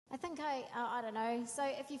I think I don't know. So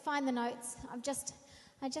if you find the notes, I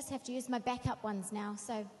just have to use my backup ones now.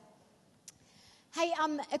 So, hey,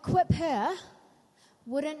 EquipHer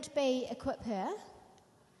wouldn't be EquipHer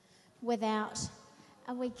without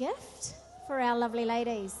a wee gift for our lovely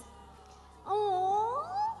ladies. Aww.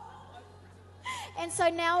 And so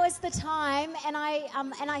now is the time, and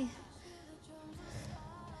I'm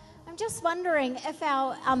just wondering if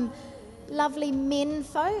our lovely men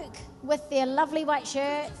folk with their lovely white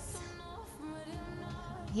shirts,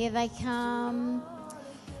 here they come.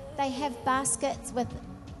 They have baskets with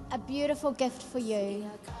a beautiful gift for you.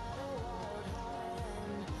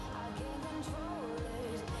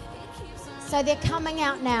 So they're coming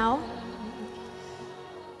out now.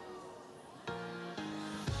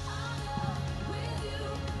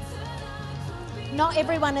 Not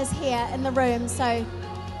everyone is here in the room, so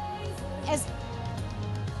as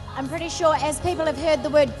I'm pretty sure as people have heard the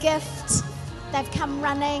word gift, they've come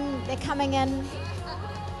running, they're coming in.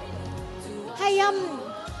 Hey,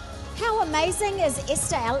 how amazing is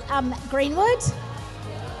Esther Greenwood?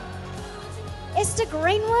 Esther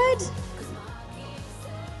Greenwood?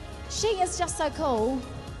 She is just so cool.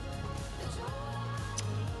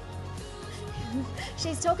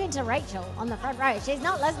 She's talking to Rachel on the front row. She's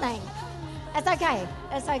not listening. It's okay.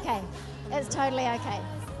 It's okay. It's totally okay.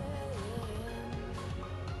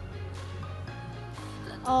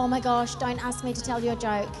 Oh my gosh, don't ask me to tell you a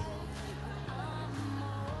joke.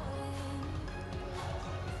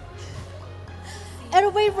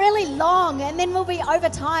 It'll be really long and then we'll be over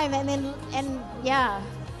time and yeah,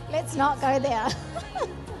 let's not go there.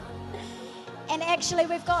 And actually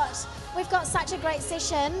we've got such a great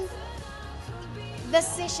session. This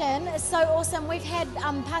session is so awesome. We've had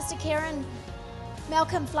Pastor Kerryn,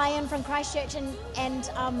 Malcolm Flayen from Christchurch, and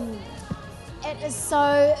it is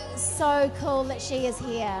so cool that she is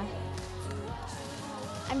here.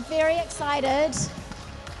 I'm very excited,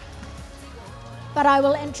 but I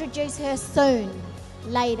will introduce her soon,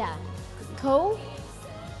 later. Cool?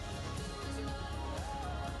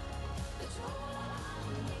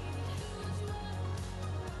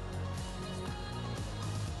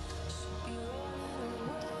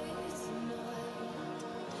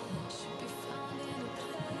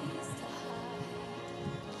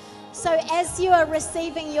 So as you are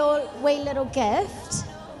receiving your wee little gift,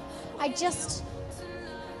 I guess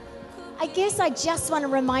I just want to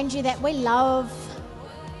remind you that we love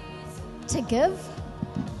to give.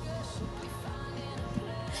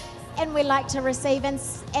 And we like to receive. And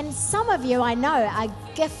some of you, I know, are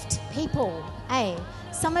gift people. Eh?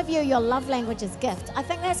 Some of you, your love language is gift. I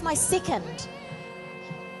think that's my second.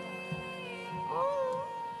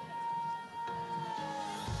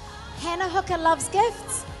 Hannah Hooker loves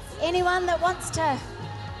gifts. Anyone that wants to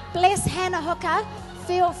bless Hannah Hooker,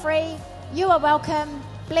 feel free. You are welcome.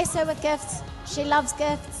 Bless her with gifts. She loves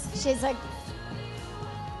gifts. It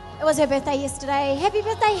was her birthday yesterday. Happy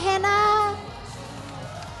birthday, Hannah.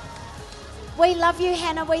 We love you,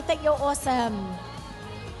 Hannah. We think you're awesome.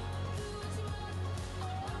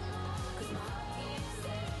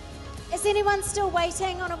 Is anyone still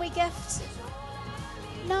waiting on a wee gift?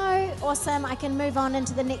 No? Awesome. I can move on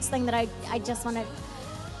into the next thing that I just want to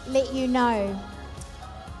let you know.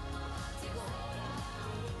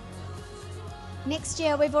 Next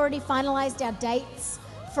year, we've already finalised our dates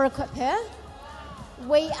for EquipHer.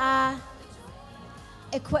 We are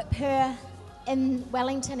EquipHer in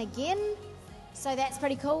Wellington again, so that's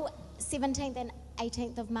pretty cool. 17th and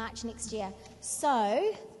 18th of March next year.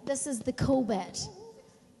 So, this is the cool bit.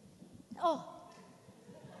 Oh,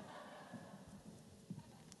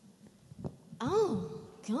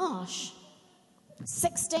 gosh.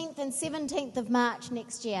 16th and 17th of March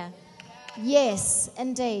next year. Yes,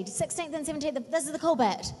 indeed. 16th and 17th. This is the cool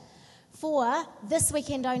bit. For this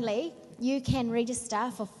weekend only, you can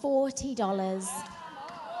register for $40.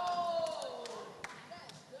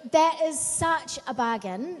 That is such a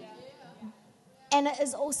bargain. And it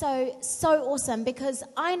is also so awesome because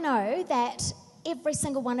I know that every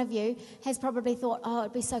single one of you has probably thought, oh,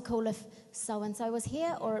 it'd be so cool if so-and-so was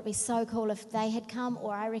here, or it'd be so cool if they had come,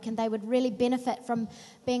 or I reckon they would really benefit from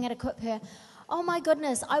being at EquipHer. Oh my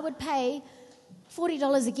goodness, I would pay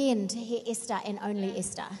 $40 again to hear Esther and only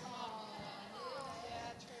Esther.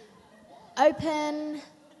 Open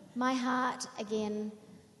my heart again.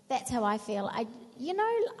 That's how I feel. I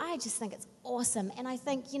just think it's awesome. And I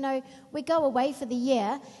think, we go away for the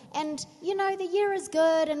year and, the year is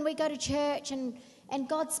good and we go to church and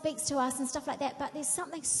God speaks to us and stuff like that. But there's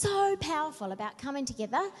something so powerful about coming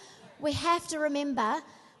together. We have to remember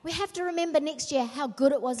next year how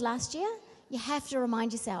good it was last year. You have to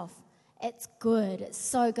remind yourself, it's good. It's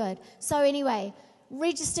so good. So anyway,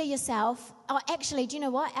 register yourself. Oh, actually, do you know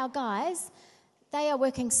what? Our guys, they are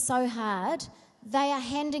working so hard. They are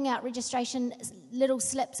handing out registration little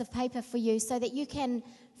slips of paper for you so that you can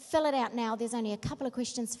fill it out now. There's only a couple of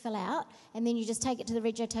questions to fill out, and then you just take it to the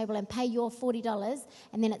rego table and pay your $40,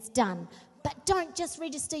 and then it's done. But don't just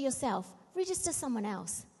register yourself. Register someone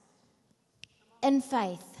else. In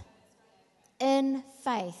faith. In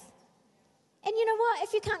faith. And you know what?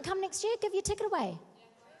 If you can't come next year, give your ticket away.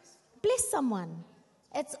 Bless someone.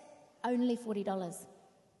 It's only $40.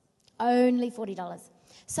 Only $40.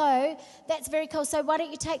 So that's very cool. So why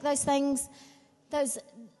don't you take those things,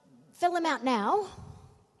 fill them out now.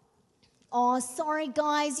 Oh, sorry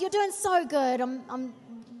guys, you're doing so good. I'm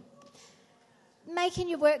making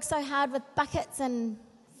you work so hard with buckets and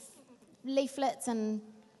leaflets and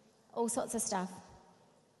all sorts of stuff.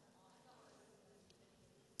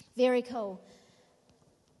 Very cool.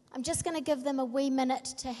 I'm just going to give them a wee minute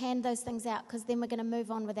to hand those things out because then we're going to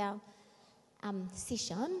move on with our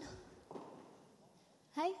session.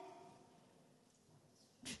 Hey?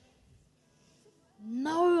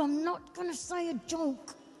 No, I'm not going to say a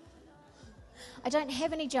joke. I don't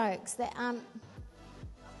have any jokes that aren't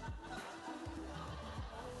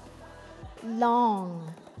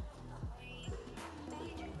long.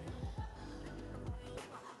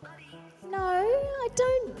 No, I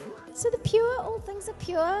don't. So the pure, all things are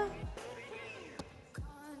pure.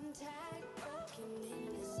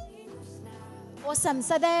 Awesome.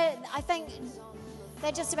 So I think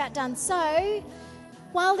they're just about done. So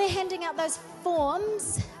while they're handing out those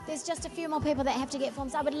forms, there's just a few more people that have to get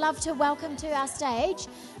forms. I would love to welcome to our stage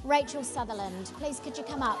Rachel Sutherland. Please, could you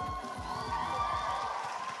come up?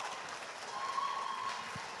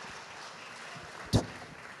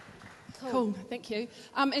 Cool, thank you.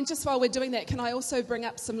 And just while we're doing that, can I also bring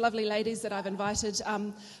up some lovely ladies that I've invited?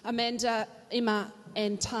 Amanda, Emma,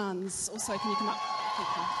 and Tans. Also, can you come up?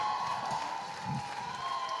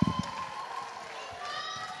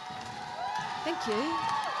 Thank you.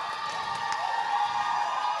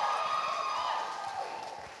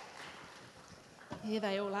 Here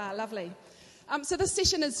they all are, lovely. So this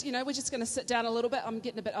session is, we're just going to sit down a little bit. I'm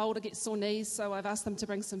getting a bit older, get sore knees, so I've asked them to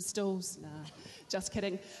bring some stools. Nah, just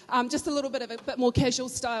kidding. Just a little bit of a bit more casual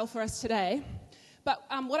style for us today. But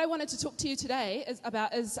what I wanted to talk to you today is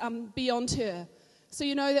Beyond Her. So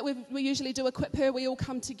you know that we usually do EquipHer. We all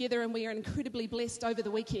come together and we are incredibly blessed over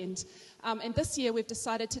the weekend. And this year we've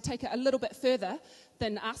decided to take it a little bit further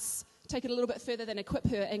than us, take it a little bit further than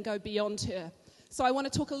EquipHer and go beyond her. So I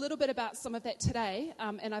want to talk a little bit about some of that today,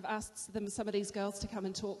 and I've asked some of these girls to come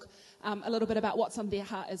and talk a little bit about what's on their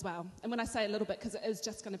heart as well. And when I say a little bit, because it is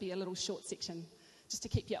just going to be a little short section, just to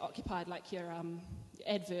keep you occupied, like your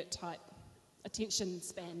advert type attention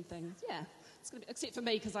span thing. Yeah, it's going to be, except for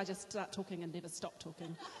me, because I just start talking and never stop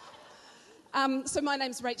talking. So my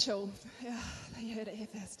name's Rachel. You heard it here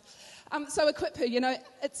first. So EquipHer,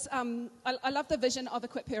 it's I love the vision of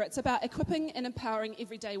EquipHer. It's about equipping and empowering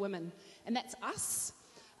everyday women, and that's us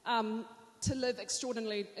to live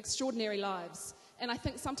extraordinary lives. And I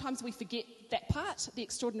think sometimes we forget that part, the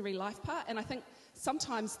extraordinary life part. And I think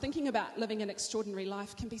sometimes thinking about living an extraordinary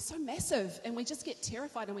life can be so massive, and we just get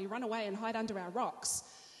terrified and we run away and hide under our rocks.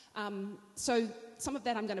 So some of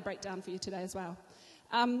that I'm going to break down for you today as well.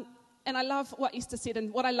 And I love what Esther said,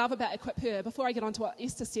 and what I love about EquipHer, before I get on to what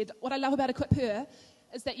Esther said, what I love about EquipHer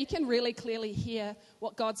is that you can really clearly hear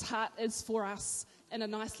what God's heart is for us in a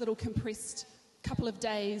nice little compressed couple of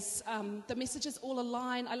days. The messages all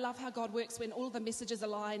align. I love how God works when all the messages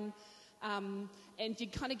align, and you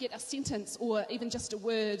kind of get a sentence or even just a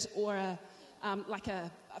word or a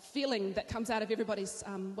feeling that comes out of everybody's,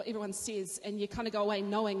 what everyone says, and you kind of go away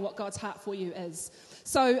knowing what God's heart for you is.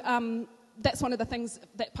 So that's one of the things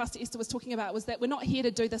that Pastor Esther was talking about, was that we're not here to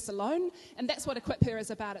do this alone, and that's what EquipHer is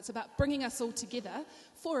about. It's about bringing us all together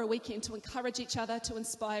for a weekend to encourage each other, to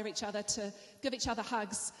inspire each other, to give each other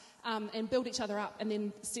hugs, and build each other up, and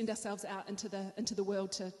then send ourselves out into the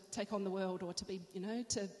world to take on the world, or to be,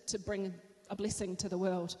 to bring a blessing to the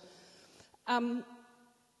world. And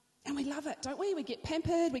we love it, don't we? We get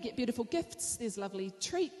pampered, we get beautiful gifts, there's lovely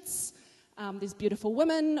treats. There's beautiful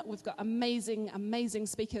women. We've got amazing, amazing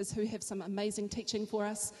speakers who have some amazing teaching for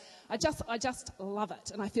us. I just love it,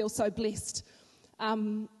 and I feel so blessed.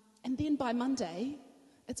 And then by Monday,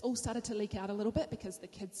 it's all started to leak out a little bit, because the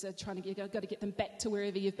kids are trying to got to get them back to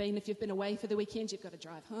wherever you've been. If you've been away for the weekend, you've got to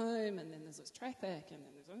drive home, and then there's this traffic, and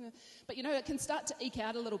then there's... But it can start to eke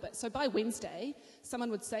out a little bit. So by Wednesday, someone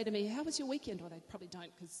would say to me, "How was your weekend?" Well, they probably don't,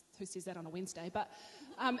 because who says that on a Wednesday? But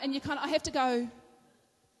and I have to go,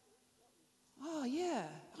 "Oh, yeah.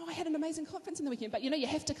 Oh, I had an amazing conference in the weekend." But, you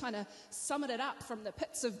have to kind of summon it up from the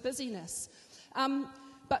pits of busyness.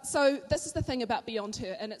 But so this is the thing about Beyond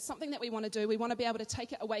Her, and it's something that we want to do. We want to be able to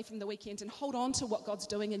take it away from the weekend and hold on to what God's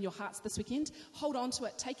doing in your hearts this weekend. Hold on to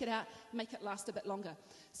it, take it out, make it last a bit longer.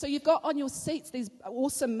 So you've got on your seats these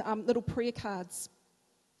awesome little prayer cards.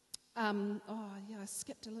 I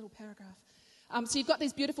skipped a little paragraph. So you've got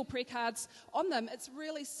these beautiful prayer cards on them. It's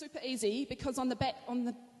really super easy because on the back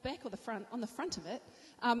or the front, on the front of it,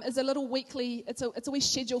 is a little weekly, it's a wee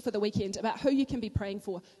schedule for the weekend about who you can be praying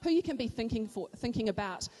for, who you can be thinking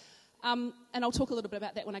about. And I'll talk a little bit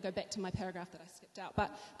about that when I go back to my paragraph that I skipped out.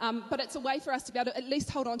 But it's a way for us to be able to at least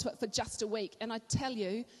hold on to it for just a week. And I tell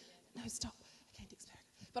you, no, stop. I can't do this paragraph.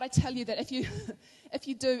 But I tell you that if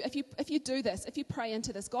you do this, if you pray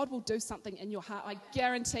into this, God will do something in your heart. I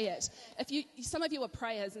guarantee it. Some of you are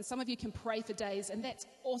prayers, and some of you can pray for days, and that's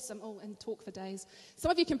awesome. Oh, and talk for days.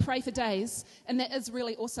 Some of you can pray for days, and that is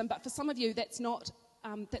really awesome. But for some of you, that's not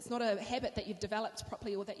a habit that you've developed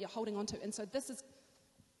properly or that you're holding on to. And so this,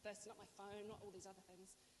 not my phone, not all these other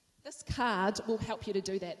things. This card will help you to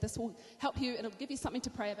do that. This will help you, and it'll give you something to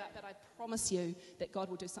pray about. But I promise you that God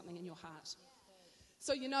will do something in your heart.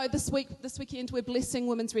 So, this weekend we're blessing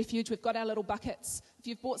Women's Refuge. We've got our little buckets. If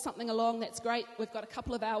you've brought something along, that's great. We've got a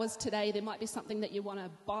couple of hours today. There might be something that you want to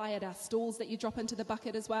buy at our stalls that you drop into the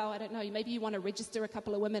bucket as well. I don't know. Maybe you want to register a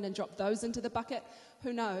couple of women and drop those into the bucket.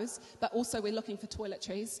 Who knows? But also we're looking for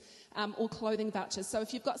toiletries or clothing vouchers. So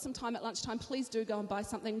if you've got some time at lunchtime, please do go and buy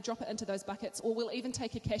something, drop it into those buckets, or we'll even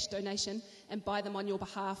take a cash donation and buy them on your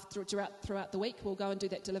behalf throughout the week. We'll go and do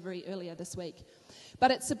that delivery earlier this week. But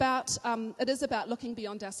it is about looking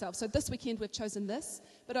beyond ourselves. So this weekend we've chosen this,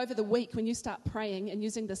 but over the week when you start praying and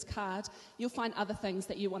using this card, you'll find other things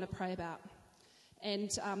that you want to pray about.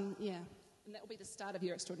 And and that will be the start of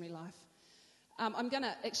your extraordinary life. I'm going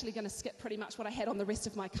to skip pretty much what I had on the rest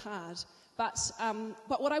of my card. But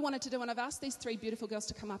what I wanted to do, and I've asked these three beautiful girls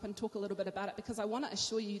to come up and talk a little bit about it, because I want to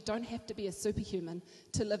assure you don't have to be a superhuman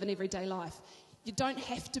to live an everyday life. You don't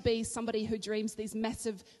have to be somebody who dreams these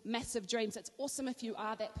massive, massive dreams. It's awesome if you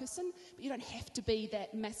are that person, but you don't have to be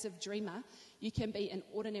that massive dreamer. You can be an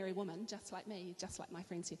ordinary woman, just like me, just like my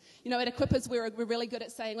friends here. At Equippers, we're really good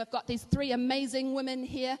at saying we've got these three amazing women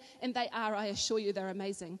here, and they are, I assure you, they're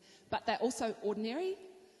amazing. But they're also ordinary.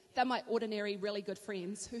 They're my ordinary, really good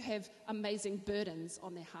friends who have amazing burdens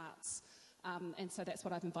on their hearts. And so that's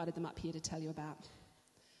what I've invited them up here to tell you about.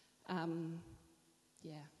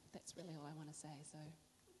 That's really all I want to say. So,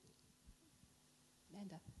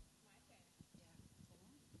 Amanda.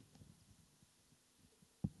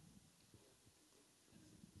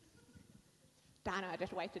 Dana, I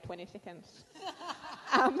just waited 20 seconds.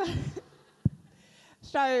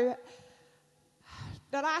 So,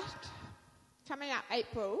 coming up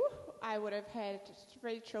April, I would have had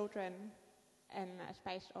 3 children in a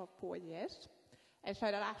space of 4 years. And so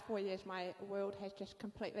the last 4 years, my world has just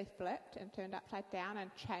completely flipped and turned upside down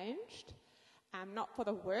and changed. Not for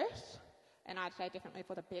the worse, and I'd say definitely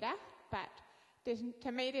for the better, but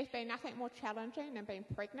to me there's been nothing more challenging than being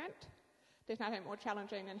pregnant. There's nothing more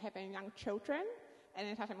challenging than having young children, and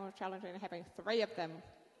there's nothing more challenging than having 3 of them.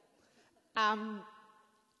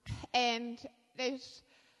 And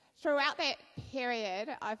throughout that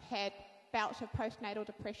period, I've had bouts of postnatal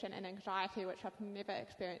depression and anxiety, which I've never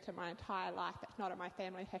experienced in my entire life. It's not in my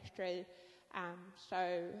family history,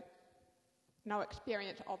 so no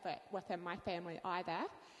experience of it within my family either.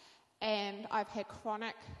 And I've had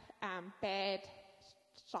chronic bad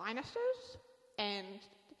sinuses, and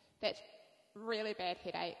that's really bad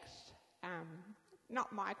headaches.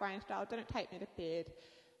 Not migraine style, didn't take me to bed,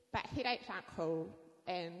 but headaches aren't cool,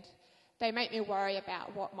 and they make me worry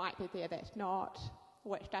about what might be there that's not,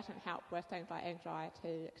 which doesn't help with things like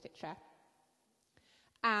anxiety, etc.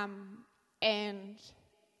 And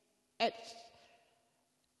it's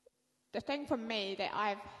the thing for me that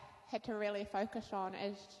I've had to really focus on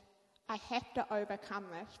is I have to overcome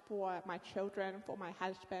this for my children, for my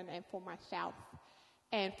husband, and for myself,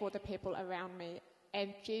 and for the people around me.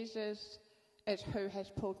 And Jesus is who has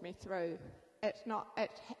pulled me through. It's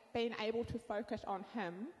being able to focus on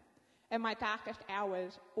Him. In my darkest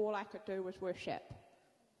hours, all I could do was worship.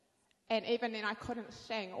 And even then I couldn't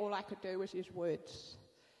sing, all I could do was use words.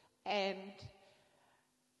 And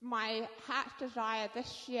my heart's desire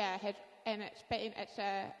this year it's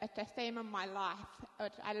a theme in my life.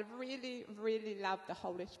 I really, really love the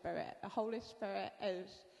Holy Spirit. The Holy Spirit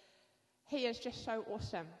He is just so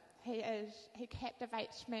awesome. He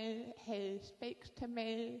captivates me, He speaks to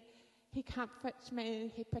me, He comforts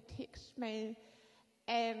me, He protects me,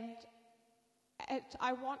 and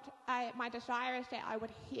my desire is that I would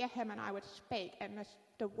hear Him and I would speak, and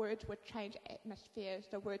the words would change atmospheres,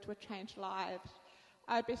 the words would change lives.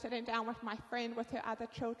 I'd be sitting down with my friend with her other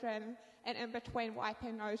children, and in between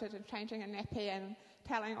wiping noses and changing a nappy and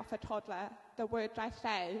telling off a toddler, the words I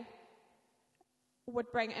say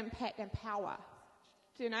would bring impact and power.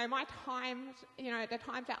 So, my times, the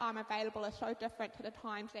times that I'm available are so different to the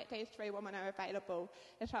times that these three women are available.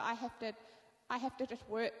 And so I have to just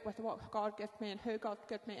work with what God gives me and who God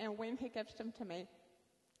gives me and when he gives them to me.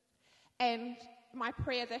 And my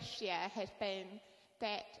prayer this year has been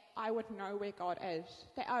that I would know where God is,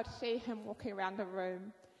 that I'd see him walking around the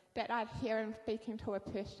room, that I'd hear him speaking to a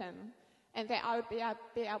person, and that I would be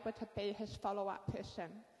able to be his follow-up person.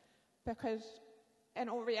 Because in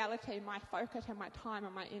all reality, my focus and my time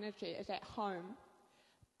and my energy is at home.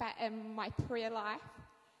 But in my prayer life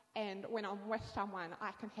and when I'm with someone,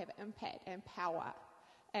 I can have impact and power.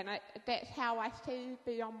 And that's how I see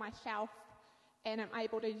beyond myself, and I'm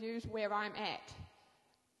able to use where I'm at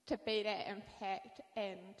to be that impact.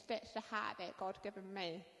 And that's the heart that God's given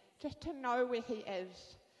me, just to know where he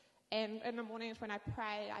is. And in the mornings when I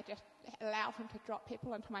pray, I just allow him to drop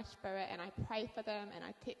people into my spirit, and I pray for them, and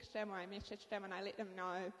I text them, or I message them, and I let them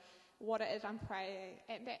know what it is I'm praying.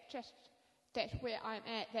 And that's where I'm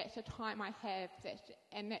at. That's the time I have,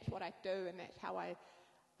 and that's what I do, and that's how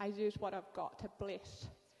I use what I've got to bless.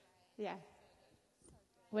 Yeah.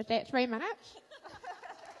 Was that 3 minutes?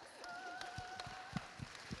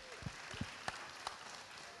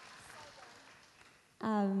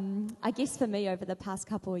 I guess for me, over the past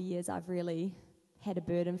couple of years, I've really had a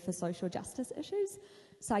burden for social justice issues.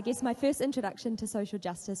 So I guess my first introduction to social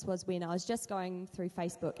justice was when I was just going through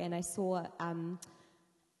Facebook and I saw an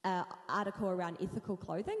article around ethical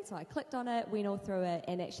clothing. So I clicked on it, went all through it,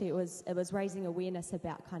 and actually it was raising awareness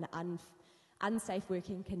about kind of unsafe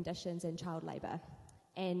working conditions and child labour.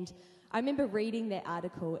 And I remember reading that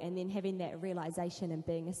article and then having that realisation and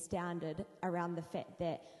being astounded around the fact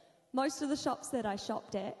that most of the shops that I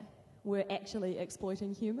shopped at were actually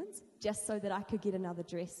exploiting humans just so that I could get another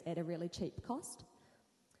dress at a really cheap cost.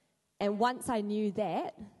 And once I knew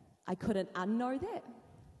that, I couldn't unknow that.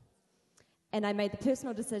 And I made the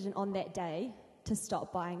personal decision on that day to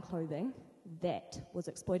stop buying clothing that was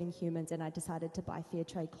exploiting humans, and I decided to buy fair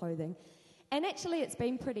trade clothing. And actually it's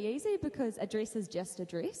been pretty easy because a dress is just a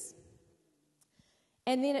dress.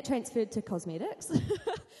 And then it transferred to cosmetics.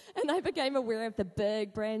 And I became aware of the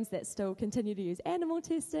big brands that still continue to use animal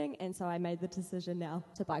testing, and so I made the decision now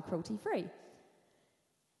to buy cruelty-free.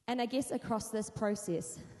 And I guess across this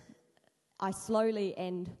process, I slowly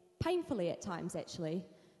and painfully at times actually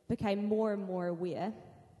became more and more aware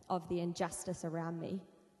of the injustice around me.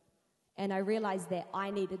 And I realized that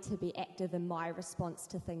I needed to be active in my response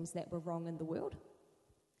to things that were wrong in the world.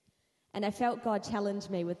 And I felt God challenge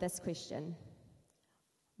me with this question: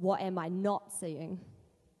 what am I not seeing?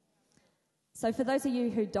 So for those of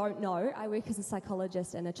you who don't know, I work as a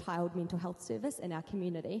psychologist in a child mental health service in our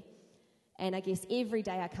community. And I guess every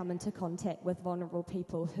day I come into contact with vulnerable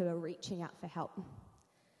people who are reaching out for help.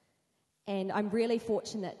 And I'm really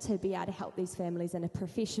fortunate to be able to help these families in a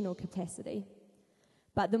professional capacity.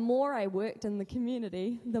 But the more I worked in the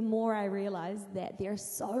community, the more I realized that there are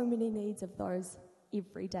so many needs of those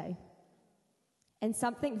every day. And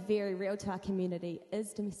something very real to our community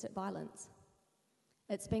is domestic violence.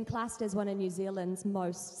 It's been classed as one of New Zealand's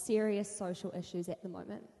most serious social issues at the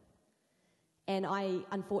moment. And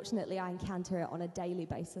unfortunately, I encounter it on a daily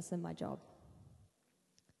basis in my job.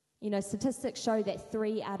 Statistics show that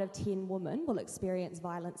 3 out of 10 women will experience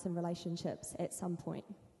violence in relationships at some point.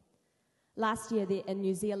 Last year in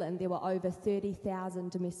New Zealand, there were over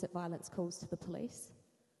 30,000 domestic violence calls to the police.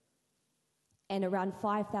 And around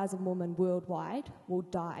 5,000 women worldwide will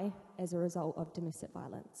die as a result of domestic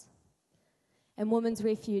violence. And Women's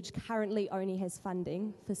Refuge currently only has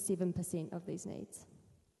funding for 7% of these needs.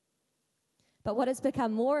 But what has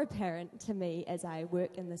become more apparent to me as I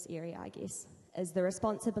work in this area, I guess, is the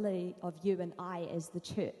responsibility of you and I as the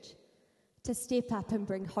church to step up and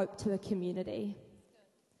bring hope to a community,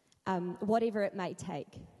 whatever it may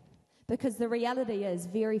take. Because the reality is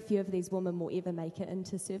very few of these women will ever make it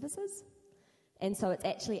into services. And so it's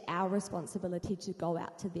actually our responsibility to go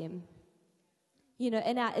out to them.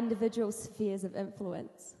 In our individual spheres of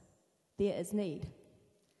influence, there is need.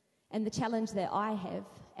 And the challenge that I have,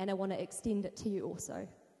 and I want to extend it to you also,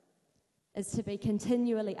 is to be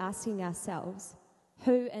continually asking ourselves,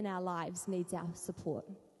 who in our lives needs our support?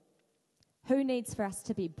 Who needs for us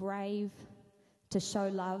to be brave, to show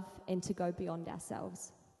love, and to go beyond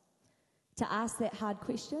ourselves? To ask that hard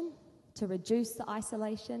question, to reduce the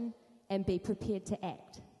isolation, and be prepared to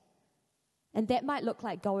act. And that might look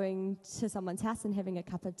like going to someone's house and having a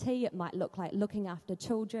cup of tea. It might look like looking after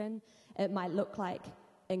children. It might look like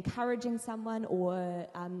encouraging someone or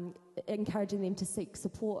encouraging them to seek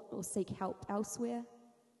support or seek help elsewhere.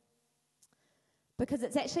 Because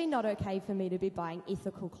it's actually not okay for me to be buying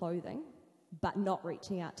ethical clothing but not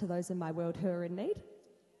reaching out to those in my world who are in need.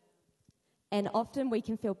 And often we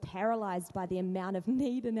can feel paralyzed by the amount of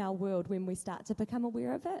need in our world when we start to become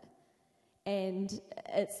aware of it. And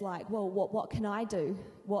it's like, well, what can I do?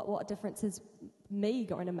 What difference is me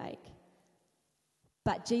going to make?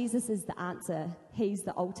 But Jesus is the answer. He's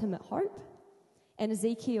the ultimate hope. And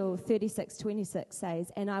Ezekiel 36:26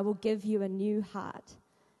 says, "And I will give you a new heart,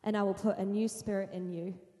 and I will put a new spirit in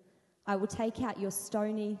you. I will take out your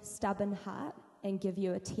stony, stubborn heart and give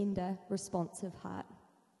you a tender, responsive heart."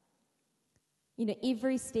 You know,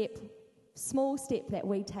 every small step that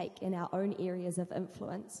we take in our own areas of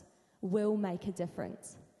influence will make a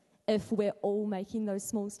difference if we're all making those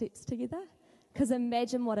small steps together. Because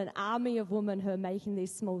imagine what an army of women who are making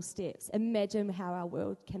these small steps. Imagine how our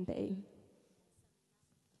world can be.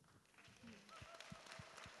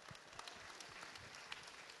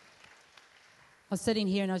 I was sitting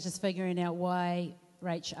here and I was just figuring out why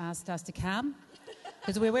Rach asked us to come.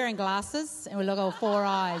 Because we're wearing glasses and we look all four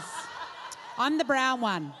eyes. I'm the brown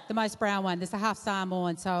one, the most brown one. There's a half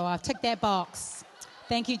Samoan, so I've ticked that box.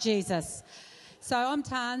 Thank you, Jesus. So I'm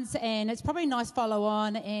Tans, and it's probably a nice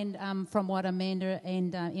follow-on and from what Amanda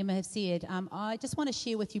and Emma have said. I just want to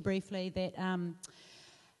share with you briefly that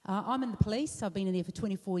I'm in the police. I've been in there for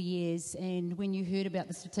 24 years, and when you heard about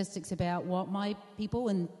the statistics about what my people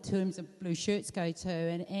in terms of blue shirts go to,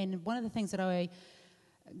 and one of the things that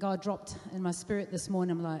God dropped in my spirit this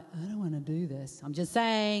morning, I'm like, I don't want to do this. I'm just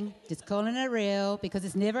saying, just calling it real, because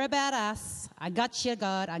it's never about us. I got you,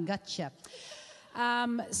 God, I got you.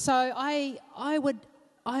 So I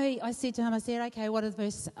said to him, I said, okay, what is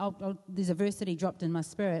verse? There's a verse that he dropped in my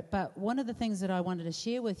spirit, but one of the things that I wanted to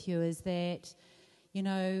share with you is that, you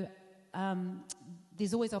know,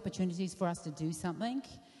 there's always opportunities for us to do something,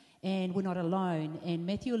 and we're not alone. And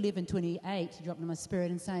Matthew 11:28 dropped in my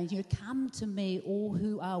spirit and saying, you know, come to me, all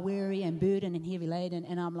who are weary and burdened and heavy laden,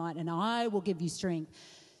 and I'm like, and I will give you strength.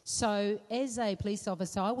 So as a police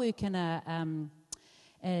officer, I work in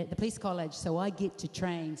the police college, so I get to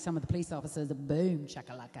train some of the police officers. Boom,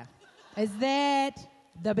 shakalaka. Is that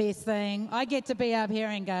the best thing? I get to be up here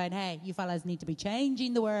and going, hey, you fellas need to be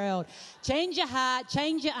changing the world. Change your heart,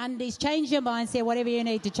 change your undies, change your mindset, whatever you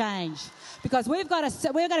need to change. Because we've got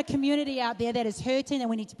a community out there that is hurting and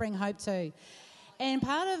we need to bring hope to. And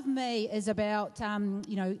part of me is about,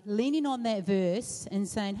 you know, leaning on that verse and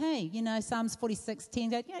saying, hey, you know, Psalms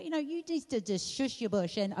 46:10, you know, you need to just shush your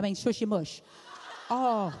mush.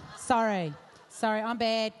 Oh, sorry, I'm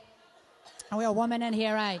bad. We're a woman in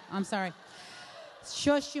here, eh? I'm sorry.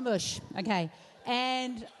 Shush your mush, okay.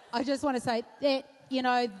 And I just want to say that, you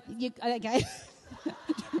know, okay.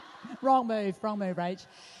 wrong move, Rach.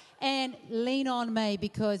 And lean on me,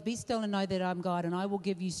 because be still and know that I'm God, and I will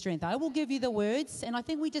give you strength. I will give you the words, and I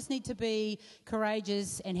think we just need to be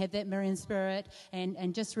courageous and have that Marian spirit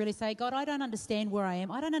and just really say, God, I don't understand where I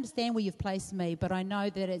am. I don't understand where you've placed me, but I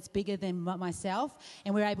know that it's bigger than myself,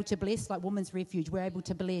 and we're able to bless like Women's Refuge. We're able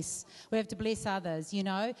to bless. We have to bless others, you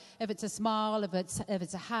know. If it's a smile, if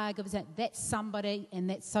it's a hug, that's somebody, and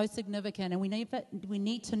that's so significant, and we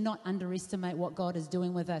need to not underestimate what God is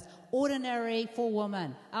doing with us. Ordinary for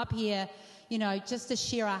women, up here, you know, just to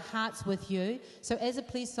share our hearts with you. So as a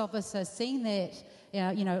police officer, seeing that,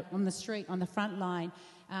 you know, on the street, on the front line,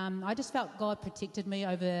 I just felt God protected me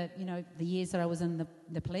over, you know, the years that I was in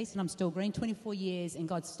the police, and I'm still green, 24 years, and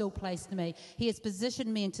God still placed me. He has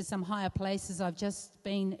positioned me into some higher places. I've just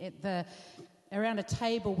been around a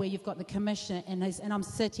table where you've got the commissioner, and I'm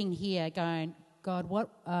sitting here going, God, what,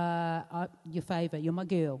 your favour, you're my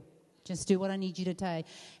girl. Just do what I need you to do.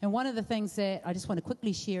 And one of the things that I just want to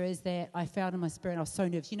quickly share is that I felt in my spirit, I was so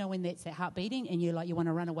nervous. You know when that's that heart beating and you want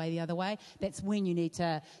to run away the other way? That's when you need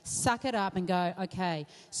to suck it up and go, okay.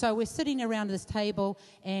 So we're sitting around this table,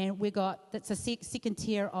 and that's a second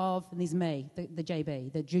tier of, and there's me, the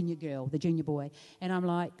JB, the junior girl, the junior boy. And I'm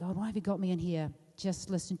like, God, why have you got me in here? Just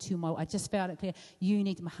listen to I just felt it clear.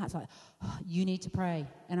 My heart's like, oh, you need to pray.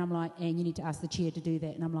 And I'm like, and you need to ask the chair to do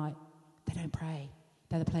that. And I'm like, they don't pray.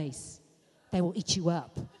 They're the police. They will eat you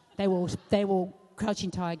up. They will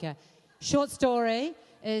crouching tiger. Short story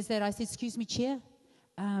is that I said, excuse me, chair.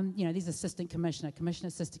 You know, there's assistant commissioner,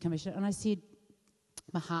 assistant commissioner. And I said,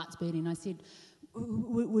 my heart's beating. I said,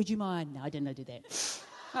 would you mind? No, I didn't do that.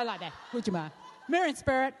 I like that. Would you mind? Mirror and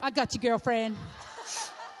spirit, I got you, girlfriend.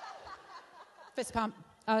 Fist pump.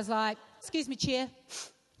 I was like, excuse me, chair.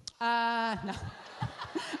 No.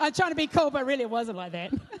 I'm trying to be cool, but really it wasn't like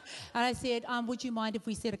that. And I said, would you mind if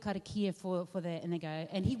we said a karakia for that? And they go,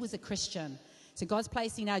 and he was a Christian. So God's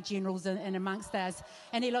placing our generals in amongst us.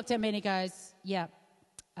 And he looked at me and he goes, yeah,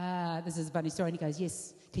 this is a funny story. And he goes,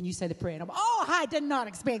 yes, can you say the prayer? And I'm like, oh, I did not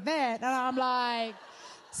expect that. And I'm like,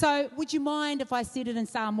 so would you mind if I said it in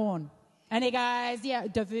Samoan? And he goes, yeah,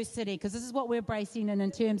 diversity, because this is what we're embracing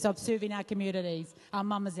in terms of serving our communities, our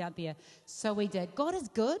mamas out there. So we did. God is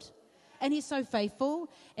good, and he's so faithful.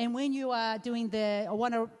 And when you are doing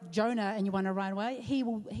Jonah and you want to run away, he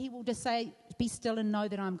will just say, be still and know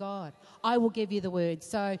that I'm God. I will give you the word.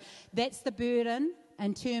 So that's the burden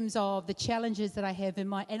in terms of the challenges that I have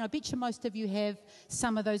and I bet you most of you have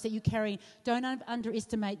some of those that you carry. Don't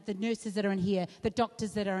underestimate the nurses that are in here, the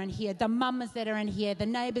doctors that are in here, the mamas that are in here, the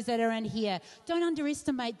neighbours that are in here. Don't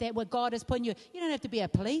underestimate that what God has put in you. You don't have to be a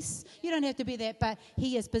police. You don't have to be that, but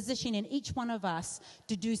he is positioning each one of us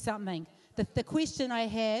to do something. The question I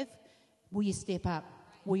have, will you step up?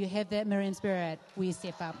 Will you have that Miriam spirit? Will you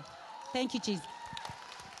step up? Thank you, Jesus.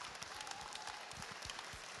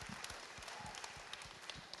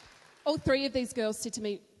 All three of these girls said to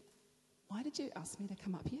me, why did you ask me to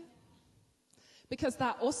come up here? Because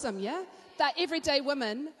they're awesome, yeah? They're everyday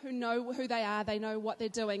women who know who they are, they know what they're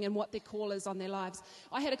doing and what their call is on their lives.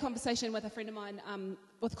 I had a conversation with a friend of mine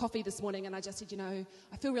with coffee this morning, and I just said,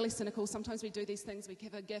 I feel really cynical. Sometimes we do these things, we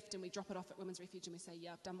give a gift and we drop it off at Women's Refuge and we say,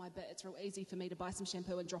 yeah, I've done my bit. It's real easy for me to buy some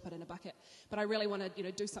shampoo and drop it in a bucket. But I really want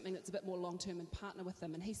to, do something that's a bit more long-term and partner with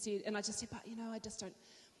them. And he said, and I just said, but,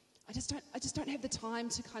 I just don't have the time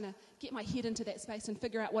to kind of get my head into that space and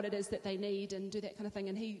figure out what it is that they need and do that kind of thing.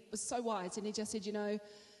 And he was so wise, and he just said,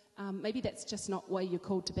 maybe that's just not where you're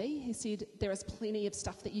called to be. He said, there is plenty of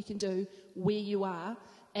stuff that you can do where you are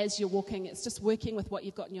as you're walking. It's just working with what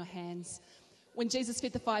you've got in your hands. When Jesus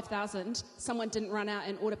fed the 5,000, someone didn't run out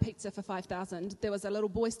and order pizza for 5,000. There was a little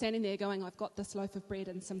boy standing there going, I've got this loaf of bread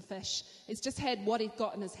and some fish. He's just had what he'd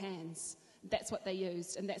got in his hands. That's what they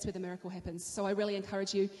used, and that's where the miracle happens. So I really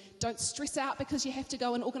encourage you, don't stress out because you have to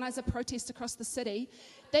go and organise a protest across the city.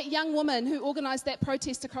 That young woman who organised that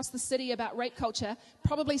protest across the city about rape culture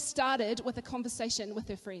probably started with a conversation with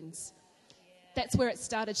her friends. That's where it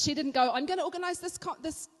started. She didn't go, I'm going to organise this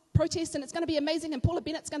protest and it's going to be amazing, and Paula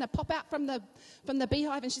Bennett's going to pop out from the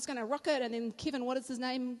beehive and she's going to rock it, and then Kevin, what is his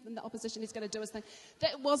name, in the opposition, he's going to do his thing.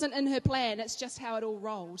 That wasn't in her plan. It's just how it all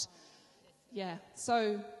rolled. Yeah,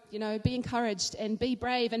 so, be encouraged and be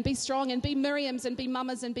brave and be strong and be Miriams and be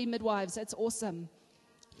mamas and be midwives. It's awesome.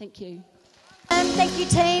 Thank you. Thank you,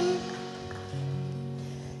 team.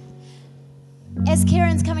 As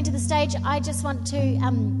Kerryn's coming to the stage, I just want to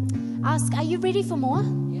ask, are you ready for more?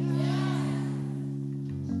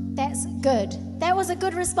 That's good. That was a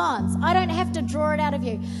good response. I don't have to draw it out of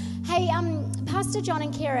you. Hey, Pastor John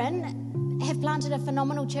and Kerryn have planted a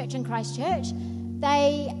phenomenal church in Christchurch.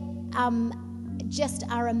 They just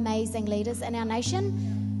are amazing leaders in our nation.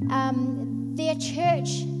 Their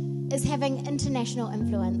church is having international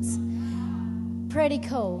influence. Pretty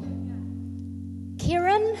cool.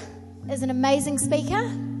 Kerryn is an amazing speaker.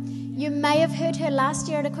 You may have heard her last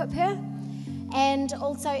year at EquipHer. And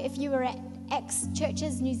also, if you were at Acts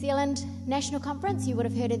Churches New Zealand National Conference, you would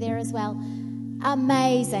have heard her there as well.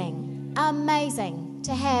 Amazing. Amazing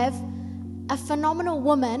to have a phenomenal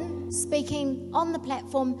woman speaking on the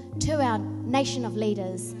platform to our nation of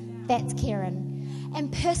leaders. That's Kerryn.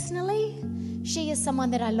 And personally, she is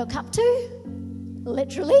someone that I look up to,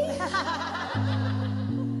 literally.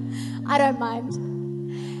 I don't mind.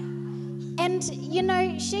 And,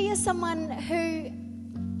 she is someone who,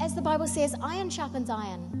 as the Bible says, iron sharpens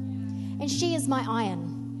iron. And she is my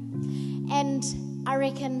iron. And I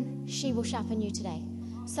reckon she will sharpen you today.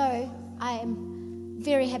 So I am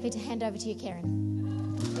very happy to hand over to you, Kerryn.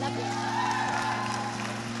 Love you.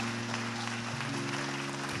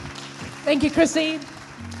 Thank you, Chrissy.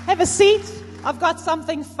 Have a seat. I've got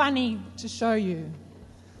something funny to show you.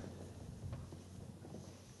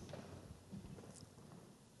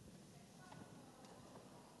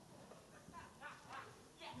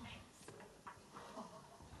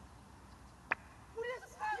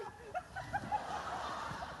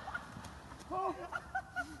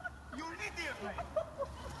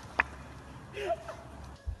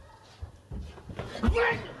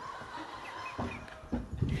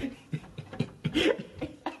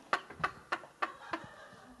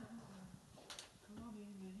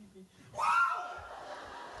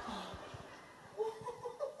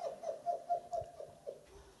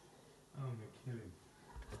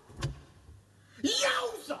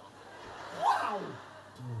 Yowza! Wow!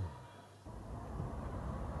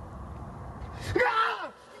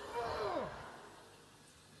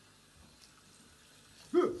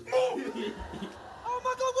 Oh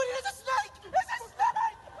my God,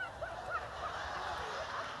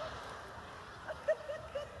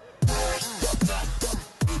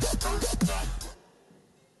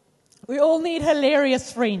 We all need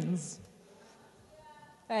hilarious friends.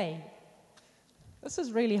 Hey, this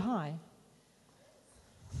is really high.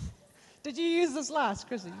 Did you use this last,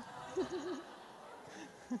 Chrissy?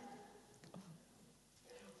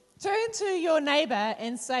 Turn to your neighbor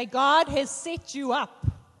and say, God has set you up.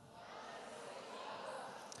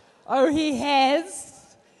 Oh, He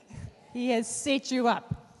has. He has set you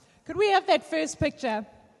up. Could we have that first picture?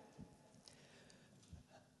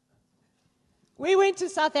 We went to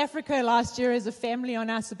South Africa last year as a family on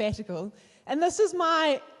our sabbatical, and this is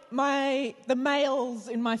the males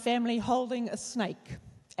in my family holding a snake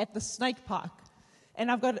at the snake park. And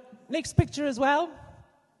I've got next picture as well.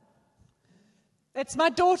 That's my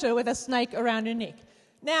daughter with a snake around her neck.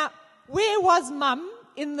 Now, where was Mum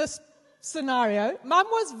in this scenario? Mum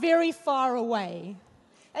was very far away.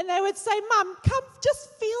 And they would say, Mum, come,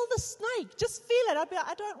 just feel the snake. Just feel it. I'd be like,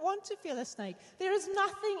 I don't want to feel a snake. There is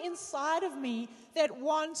nothing inside of me that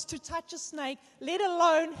wants to touch a snake, let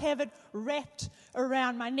alone have it wrapped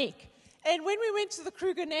around my neck. And when we went to the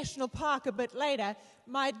Kruger National Park a bit later,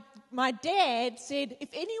 my dad said, if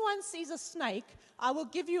anyone sees a snake, I will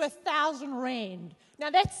give you 1,000 rand. Now,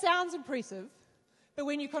 that sounds impressive, but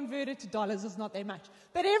when you convert it to dollars, it's not that much.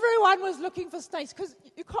 But everyone was looking for snakes because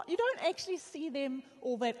you don't actually see them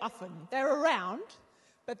all that often. They're around,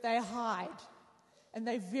 but they hide, and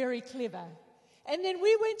they're very clever. And then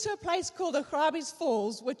we went to a place called Akrabi's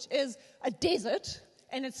Falls, which is a desert,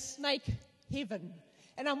 and it's snake heaven.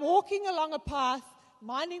 And I'm walking along a path,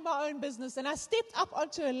 minding my own business, and I stepped up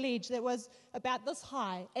onto a ledge that was about this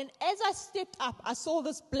high. And as I stepped up, I saw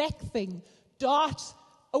this black thing dart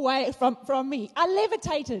away from me. I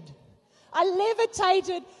levitated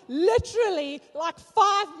literally like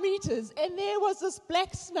 5 meters, and there was this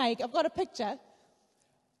black snake. I've got a picture.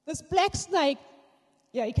 This black snake,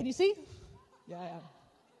 yeah, can you see? Yeah.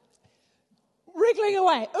 Wriggling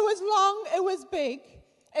away. It was long, it was big,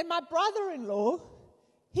 and my brother-in-law,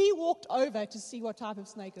 he walked over to see what type of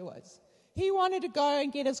snake it was. He wanted to go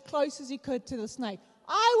and get as close as he could to the snake.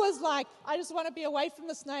 I was like, I just want to be away from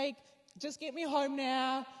the snake. Just get me home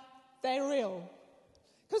now. They're real.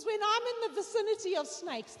 Because when I'm in the vicinity of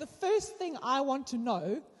snakes, the first thing I want to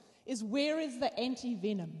know is, where is the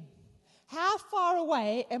anti-venom? How far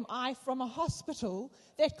away am I from a hospital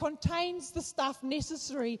that contains the stuff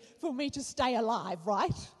necessary for me to stay alive,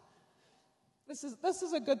 right? This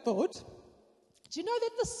is a good thought. Do you know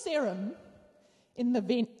that the serum in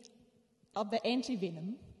the of the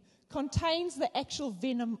anti-venom contains the actual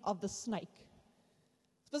venom of the snake?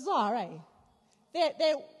 It's bizarre, eh?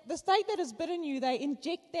 The snake that has bitten you, they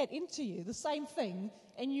inject that into you, the same thing,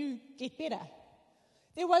 and you get better.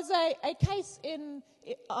 There was a case in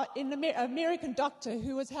an American doctor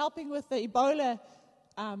who was helping with the Ebola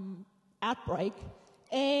outbreak,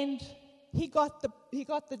 and he got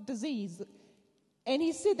the disease. And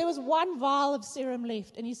he said there was 1 vial of serum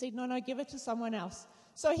left, and he said, no, give it to someone else.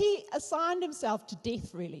 So he assigned himself to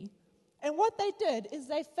death, really. And what they did is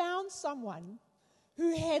they found someone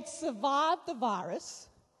who had survived the virus,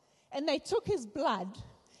 and they took his blood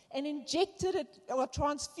and injected it or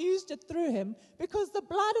transfused it through him, because the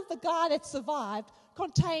blood of the guy that survived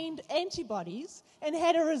contained antibodies and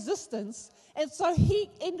had a resistance, and so he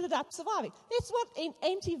ended up surviving. That's what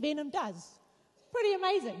anti-venom does. Pretty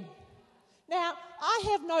amazing. Now, I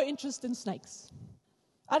have no interest in snakes.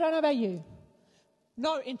 I don't know about you.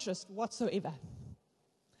 No interest whatsoever.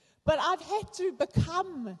 But I've had to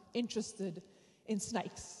become interested in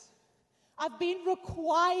snakes. I've been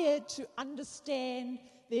required to understand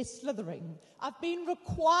their slithering. I've been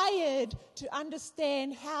required to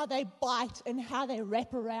understand how they bite and how they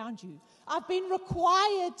wrap around you. I've been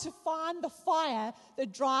required to find the fire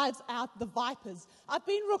that drives out the vipers. I've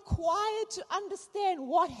been required to understand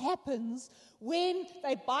what happens when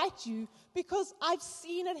they bite you, because I've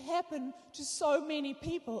seen it happen to so many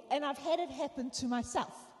people, and I've had it happen to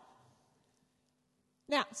myself.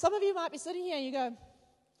 Now, some of you might be sitting here and you go,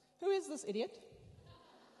 who is this idiot?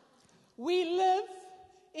 We live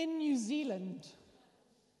in New Zealand.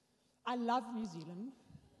 I love New Zealand.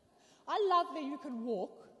 I love that you can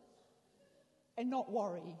walk and not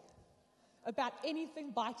worry about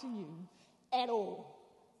anything biting you at all.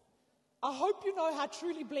 I hope you know how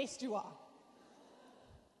truly blessed you are.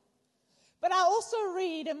 But I also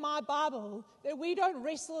read in my Bible that we don't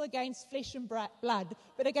wrestle against flesh and blood,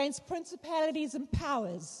 but against principalities and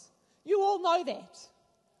powers. You all know that.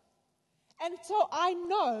 And so I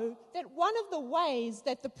know that one of the ways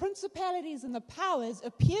that the principalities and the powers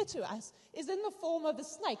appear to us is in the form of a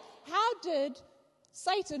snake. How did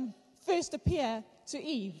Satan first appear to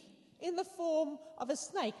Eve? In the form of a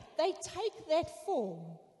snake. They take that form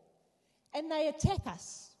and they attack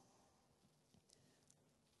us.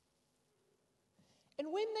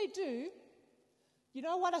 And when they do, you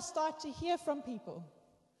know what I start to hear from people?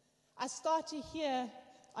 I start to hear,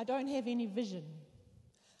 I don't have any vision.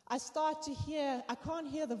 I start to hear, I can't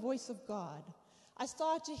hear the voice of God. I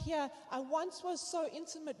start to hear, I once was so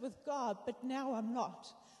intimate with God, but now I'm not.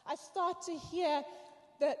 I start to hear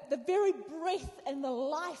the very breath and the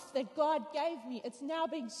life that God gave me, it's now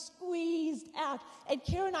being squeezed out. And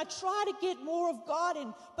Kerryn, I try to get more of God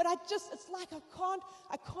in, but it's like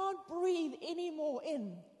I can't breathe any more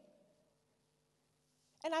in.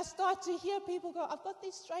 And I start to hear people go, I've got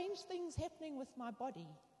these strange things happening with my body.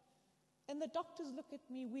 And the doctors look at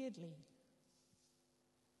me weirdly.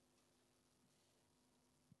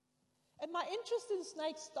 And my interest in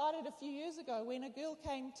snakes started a few years ago when a girl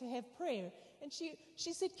came to have prayer. And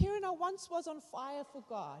she said, Kerryn, I once was on fire for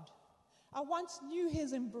God. I once knew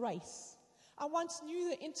his embrace. I once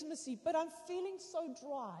knew the intimacy, but I'm feeling so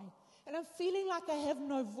dry. And I'm feeling like I have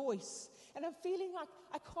no voice. And I'm feeling like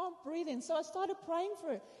I can't breathe in. So I started praying for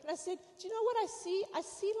her. And I said, do you know what I see? I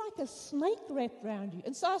see like a snake wrapped around you.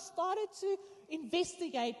 And so I started to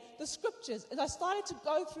investigate the scriptures. And I started to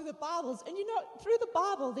go through the Bibles. And you know, through the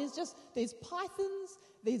Bible, there's pythons,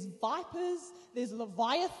 there's vipers, there's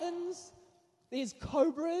leviathans, there's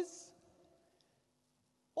cobras.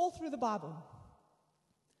 All through the Bible.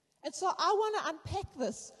 And so I want to unpack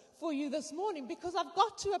this for you this morning because I've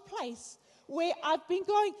got to a place where I've been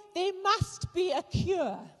going, there must be a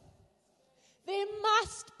cure. There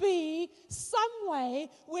must be some way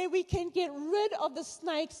where we can get rid of the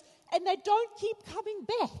snakes and they don't keep coming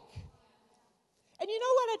back. And you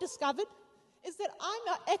know what I discovered? Is that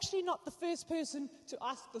I'm actually not the first person to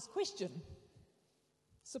ask this question.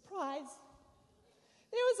 Surprise.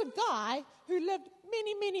 There was a guy who lived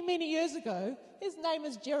many, many, many years ago. His name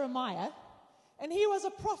is Jeremiah, and he was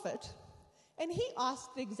a prophet. And he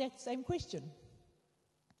asked the exact same question.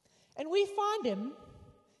 And we find him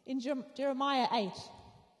in Jeremiah 8.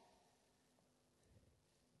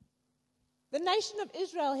 The nation of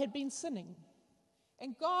Israel had been sinning,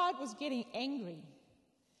 and God was getting angry.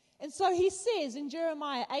 And so he says in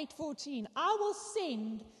Jeremiah 8:14, I will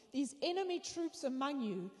send these enemy troops among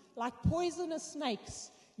you like poisonous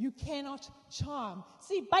snakes you cannot charm.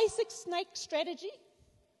 See, basic snake strategy,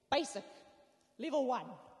 basic, level 1.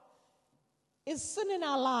 Is sin in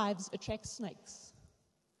our lives attracts snakes.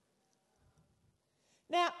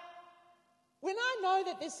 Now, when I know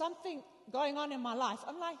that there's something going on in my life,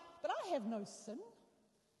 I'm like, but I have no sin.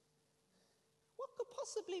 What could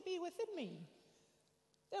possibly be within me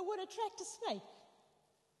that would attract a snake?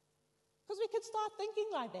 Because we could start thinking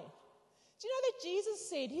like that. Do you know that Jesus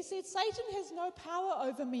said, he said, Satan has no power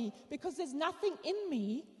over me because there's nothing in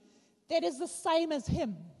me that is the same as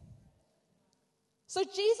him. So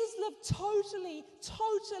Jesus lived totally,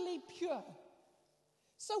 totally pure.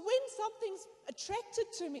 So when something's attracted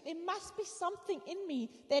to me, there must be something in me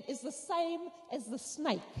that is the same as the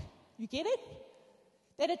snake. You get it?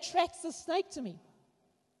 That attracts the snake to me.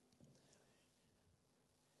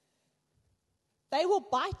 They will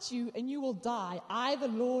bite you and you will die. I, the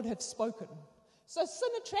Lord, have spoken. So sin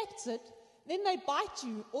attracts it, then they bite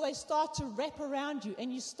you or they start to wrap around you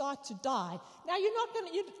and you start to die. Now you're not going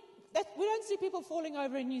to... we don't see people falling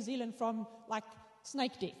over in New Zealand from like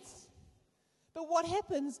snake deaths. But what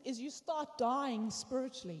happens is you start dying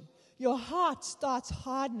spiritually. Your heart starts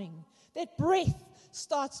hardening. That breath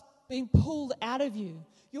starts being pulled out of you.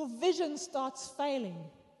 Your vision starts failing.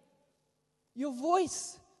 Your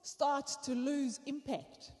voice starts to lose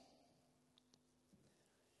impact.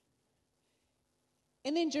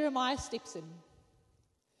 And then Jeremiah steps in.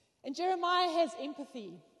 And Jeremiah has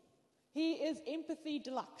empathy. He is empathy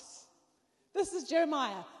deluxe. This is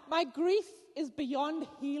Jeremiah. My grief is beyond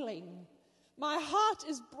healing. My heart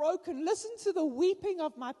is broken. Listen to the weeping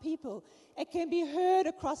of my people. It can be heard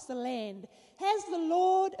across the land. Has the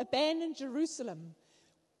Lord abandoned Jerusalem?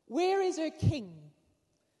 Where is her king?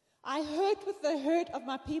 I hurt with the hurt of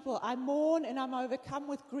my people. I mourn and I'm overcome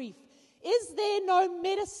with grief. Is there no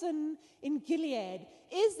medicine in Gilead?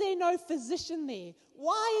 Is there no physician there?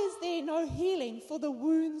 Why is there no healing for the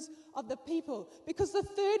wounds of the people? Because the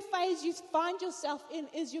third phase you find yourself in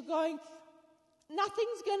is you're going,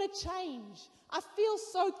 nothing's going to change. I feel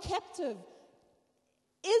so captive.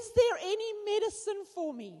 Is there any medicine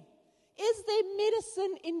for me? Is there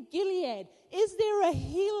medicine in Gilead? Is there a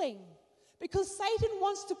healing? Because Satan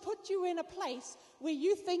wants to put you in a place where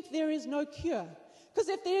you think there is no cure. Because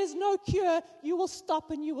if there is no cure, you will stop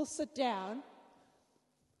and you will sit down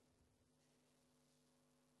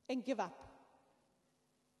and give up.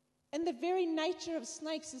 And the very nature of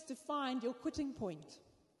snakes is to find your quitting point.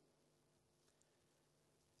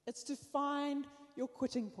 It's to find your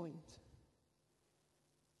quitting point.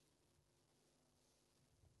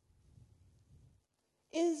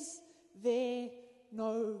 Is there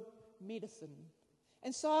no medicine?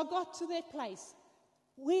 And so I got to that place.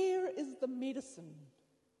 Where is the medicine?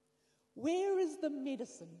 Where is the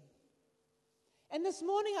medicine? And this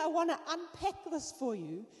morning I want to unpack this for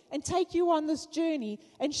you and take you on this journey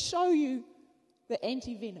and show you the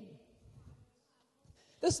anti-venom.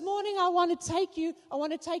 This morning I want to take you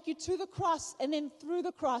to the cross and then through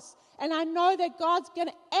the cross. And I know that God's going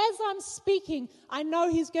to, as I'm speaking, I know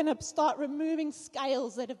He's going to start removing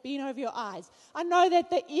scales that have been over your eyes. I know that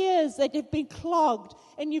the ears that have been clogged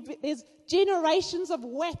and there's generations of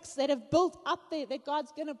wax that have built up there that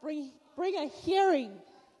God's going to bring a hearing.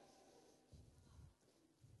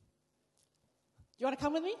 Do you want to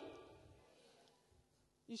come with me?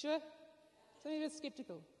 You sure? Some of you are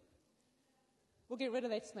skeptical. We'll get rid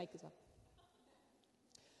of that snake as well.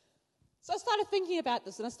 So I started thinking about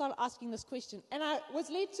this and I started asking this question. And I was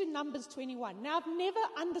led to Numbers 21. Now, I've never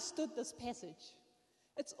understood this passage.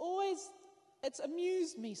 It's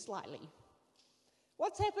amused me slightly.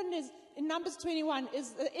 What's happened is, in Numbers 21,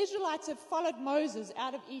 is the Israelites have followed Moses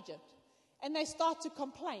out of Egypt. And they start to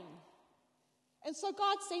complain. And so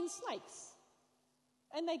God sends snakes.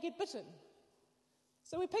 And they get bitten.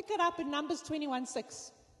 So we pick it up in Numbers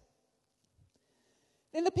 21:6.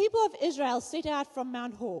 Then the people of Israel set out from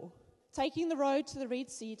Mount Hor, taking the road to the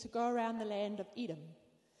Red Sea to go around the land of Edom.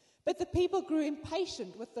 But the people grew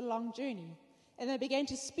impatient with the long journey, and they began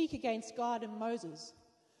to speak against God and Moses.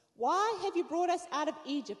 Why have you brought us out of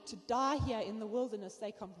Egypt to die here in the wilderness,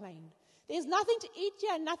 they complained. There's nothing to eat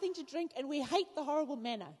here and nothing to drink, and we hate the horrible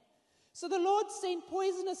manna. So the Lord sent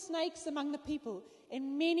poisonous snakes among the people,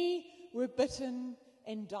 and many were bitten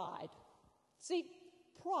and died. See,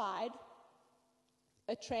 pride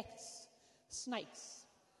attracts snakes.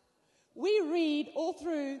 We read all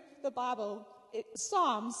through the Bible,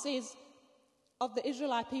 Psalm says of the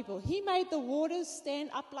Israelite people, He made the waters stand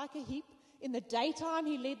up like a heap. In the daytime,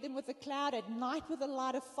 He led them with a cloud. At night, with a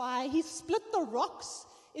light of fire. He split the rocks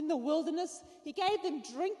in the wilderness. He gave them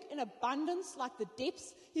drink in abundance like the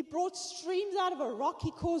depths. He brought streams out of a rock.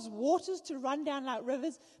 He caused waters to run down like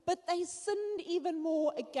rivers. But they sinned even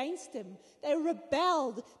more against Him. They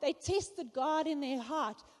rebelled. They tested God in their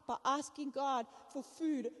heart by asking God for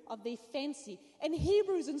food of their fancy. And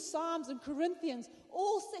Hebrews and Psalms and Corinthians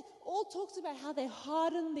all talks about how they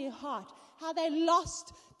hardened their heart, how they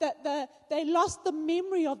lost the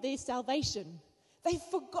memory of their salvation. They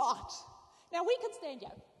forgot. Now we can stand here.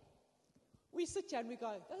 We sit here and we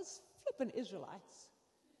go, those flippin' Israelites.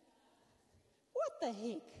 What the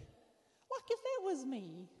heck? Like if that was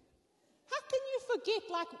me, how can you forget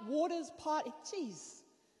like waters part? Jeez,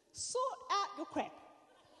 sort out your crap.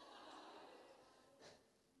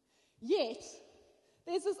 Yet,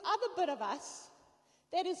 there's this other bit of us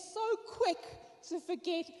that is so quick to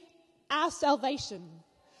forget our salvation.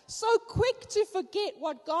 So quick to forget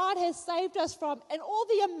what God has saved us from and all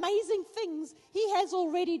the amazing things He has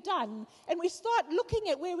already done. And we start looking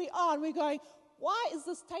at where we are and we're going, why is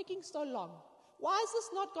this taking so long? Why is this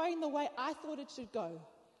not going the way I thought it should go?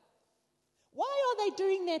 Why are they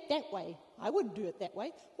doing that way? I wouldn't do it that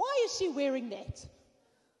way. Why is she wearing that?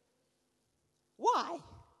 Why?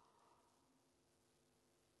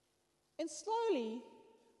 And slowly,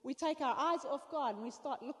 we take our eyes off God and we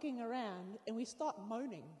start looking around and we start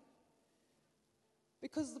moaning.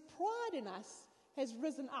 Because the pride in us has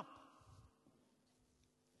risen up.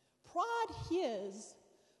 Pride hears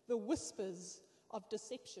the whispers of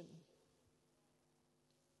deception.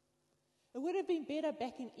 It would have been better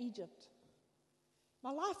back in Egypt.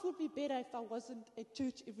 My life would be better if I wasn't at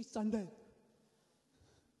church every Sunday.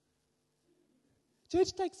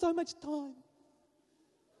 Church takes so much time.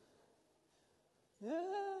 Yeah,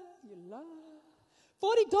 you lie.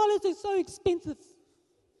 $40 is so expensive.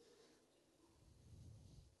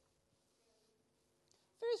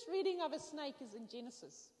 First reading of a snake is in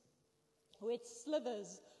Genesis, where it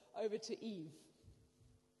slithers over to Eve.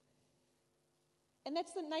 And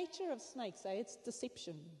that's the nature of snakes, eh? It's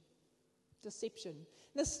deception. Deception.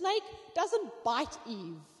 The snake doesn't bite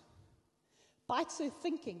Eve, bites her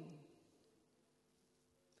thinking.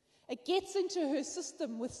 It gets into her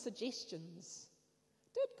system with suggestions.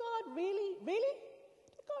 Did God really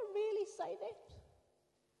say that?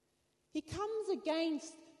 He comes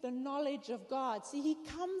against the knowledge of God. See, he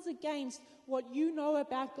comes against what you know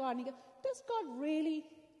about God. And he goes, does God really,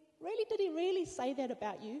 did he really say that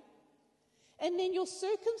about you? And then your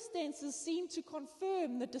circumstances seem to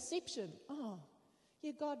confirm the deception. Oh,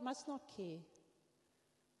 yeah, God must not care.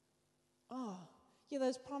 Oh, yeah,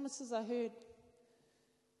 those promises I heard.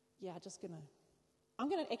 Yeah, I'm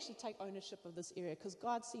going to actually take ownership of this area because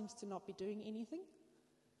God seems to not be doing anything.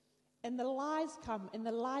 And the lies come, and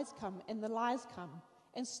the lies come, and the lies come.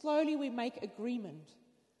 And slowly we make agreement.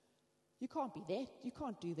 You can't be that. You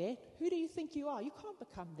can't do that. Who do you think you are? You can't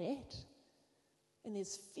become that. And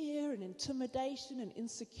there's fear and intimidation and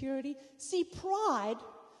insecurity. See, pride,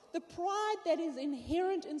 the pride that is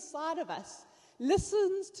inherent inside of us,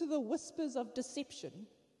 listens to the whispers of deception,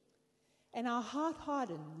 and our heart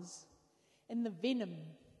hardens, and the venom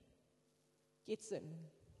gets in.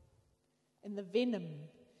 And the venom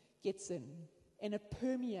gets in, and it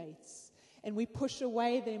permeates, and we push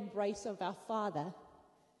away the embrace of our Father,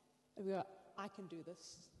 and we go, I can do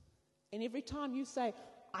this. And every time you say,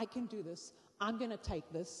 I can do this, I'm going to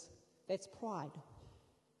take this, that's pride.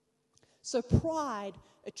 So pride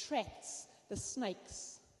attracts the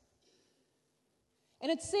snakes.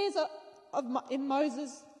 And it says in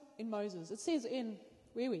Moses, it says in,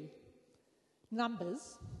 where are we?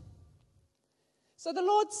 Numbers. So the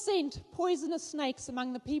Lord sent poisonous snakes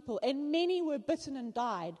among the people, and many were bitten and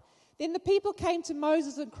died. Then the people came to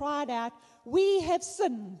Moses and cried out, we have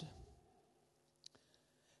sinned.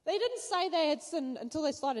 They didn't say they had sinned until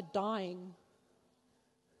they started dying.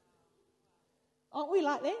 Aren't we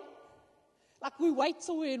like that? Like we wait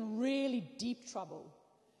till we're in really deep trouble.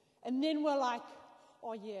 And then we're like,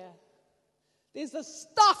 oh yeah, there's this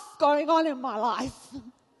stuff going on in my life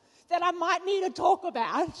that I might need to talk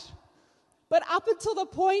about. But up until the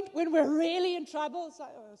point when we're really in trouble, it's like,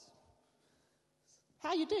 oh, how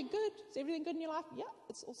are you doing? Good. Is everything good in your life? Yeah,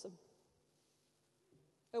 it's awesome.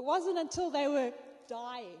 It wasn't until they were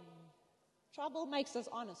dying. Trouble makes us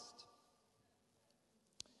honest.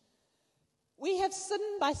 We have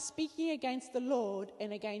sinned by speaking against the Lord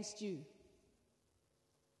and against you.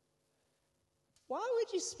 Why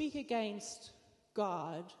would you speak against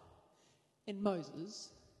God and Moses,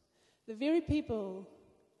 the very people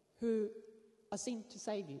who are sent to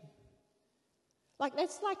save you? Like,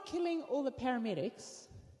 that's like killing all the paramedics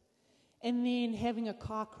and then having a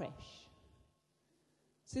car crash.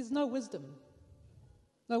 So there's no wisdom.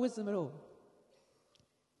 No wisdom at all.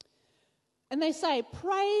 And they say,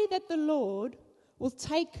 pray that the Lord will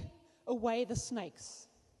take away the snakes.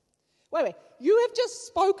 Wait. You have just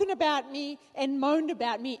spoken about me and moaned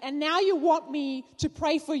about me, and now you want me to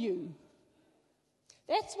pray for you.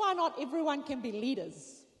 That's why not everyone can be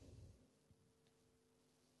leaders.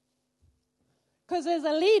 Because as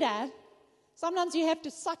a leader, sometimes you have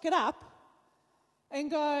to suck it up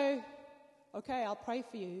and go, okay, I'll pray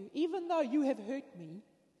for you, even though you have hurt me.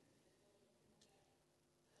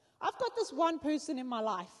 I've got this one person in my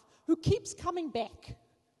life who keeps coming back.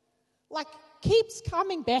 Like, keeps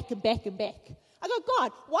coming back and back and back. I go,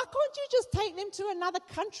 God, why can't you just take them to another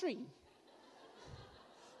country?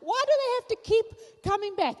 Why do they have to keep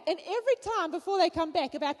coming back? And every time before they come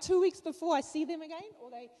back, about 2 weeks before I see them again, or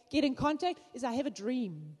they get in contact, is I have a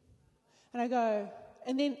dream. And I go,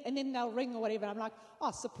 and then they'll ring or whatever. I'm like,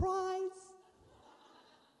 oh, surprise.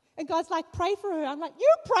 And God's like, pray for her. I'm like,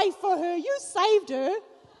 you pray for her. You saved her.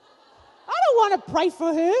 I don't want to pray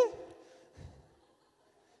for her.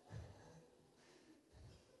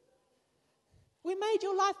 We made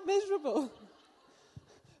your life miserable.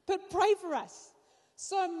 But pray for us.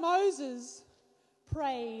 So Moses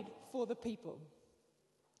prayed for the people.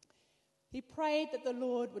 He prayed that the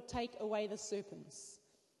Lord would take away the serpents.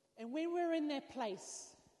 And when we're in that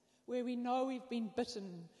place where we know we've been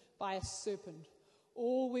bitten by a serpent,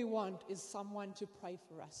 all we want is someone to pray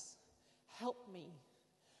for us. Help me.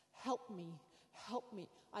 Help me. Help me.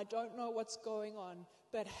 I don't know what's going on,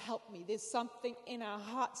 but help me. There's something in our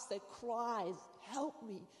hearts that cries, help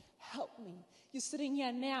me, help me. You're sitting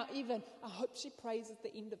here now, even, I hope she prays at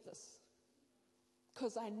the end of this,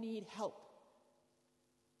 because I need help.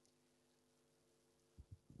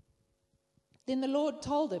 Then the Lord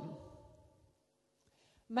told him,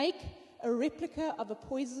 make a replica of a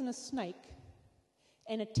poisonous snake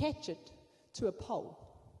and attach it to a pole.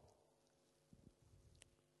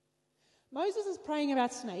 Moses is praying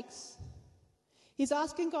about snakes. He's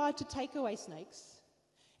asking God to take away snakes.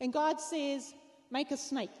 And God says, make a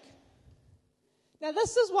snake. Now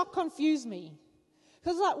this is what confused me.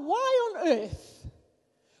 Because like, why on earth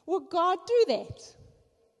would God do that?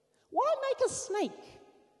 Why make a snake?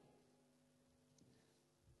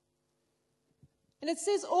 And it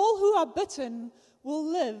says all who are bitten will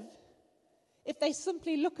live if they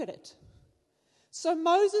simply look at it. So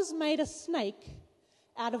Moses made a snake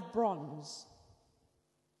out of bronze.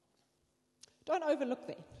 Don't overlook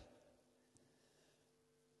that.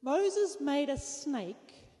 Moses made a snake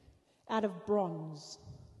out of bronze.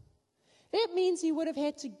 That means he would have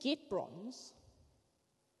had to get bronze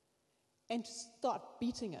and start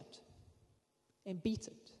beating it, and beat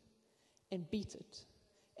it, and beat it,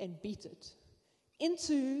 and beat it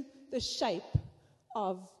into the shape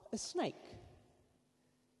of a snake.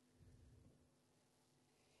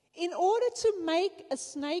 In order to make a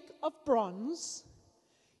snake of bronze,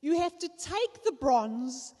 you have to take the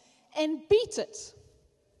bronze and beat it.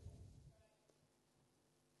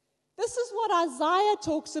 This is what Isaiah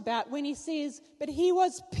talks about when he says, but he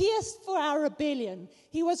was pierced for our rebellion.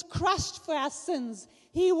 He was crushed for our sins.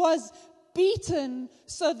 He was beaten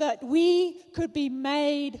so that we could be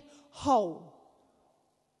made whole.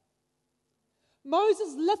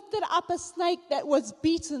 Moses lifted up a snake that was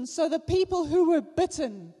beaten so the people who were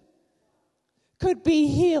bitten could be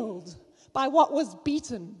healed by what was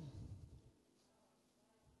beaten.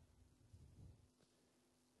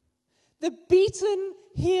 The beaten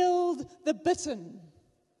healed the bitten.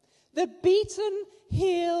 The beaten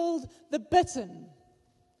healed the bitten.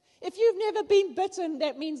 If you've never been bitten,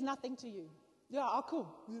 that means nothing to you. Yeah, oh,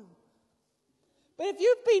 cool. Yeah. But if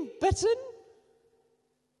you've been bitten,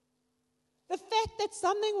 the fact that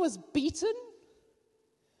something was beaten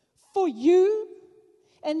for you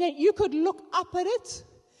and that you could look up at it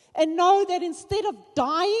and know that instead of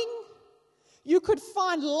dying, you could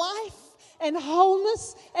find life and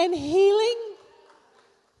wholeness and healing,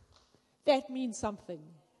 that means something.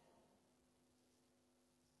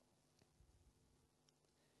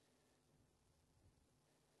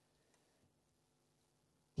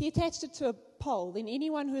 He attached it to a pole. Then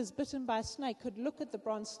anyone who is bitten by a snake could look at the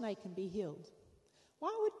bronze snake and be healed.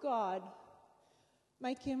 Why would God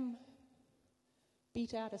make him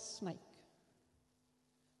beat out a snake?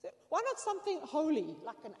 Why not something holy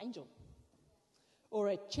like an angel or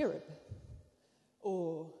a cherub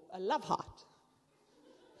or a love heart?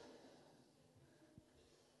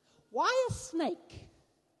 Why a snake?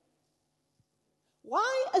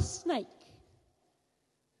 Why a snake?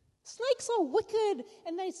 Snakes are wicked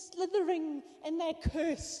and they're slithering and they're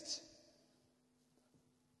cursed.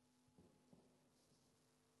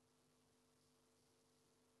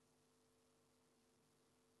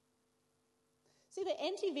 See, the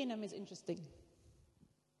anti-venom is interesting.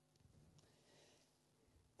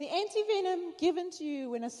 The anti-venom given to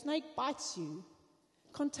you when a snake bites you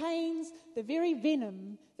contains the very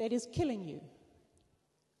venom that is killing you.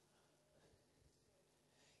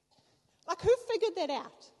 Like, who figured that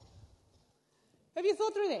out? Have you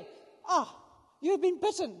thought through that? Oh, you've been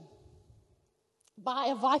bitten by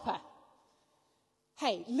a viper.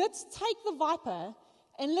 Hey, let's take the viper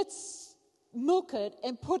and let's milk it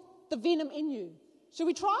and put the venom in you. Should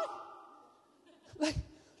we try?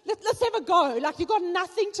 Let's have a go. Like, you've got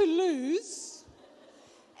nothing to lose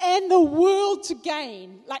and the world to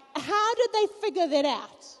gain. Like, how did they figure that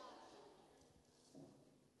out?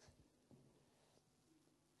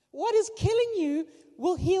 What is killing you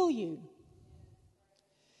will heal you.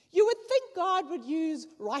 You would think God would use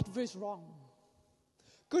right versus wrong,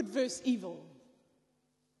 good versus evil.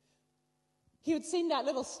 He would send out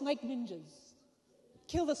little snake ninjas,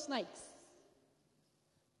 kill the snakes.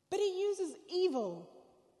 But he uses evil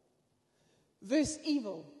versus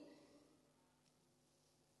evil.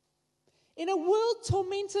 In a world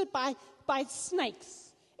tormented by snakes,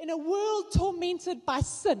 in a world tormented by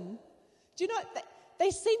sin, do you know, they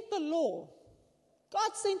sent the law.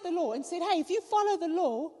 God sent the law and said, hey, if you follow the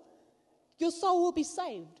law, your soul will be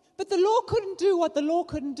saved. But the law couldn't do what the law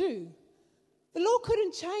couldn't do. The law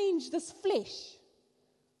couldn't change this flesh.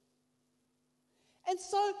 And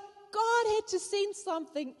so God had to send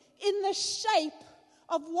something in the shape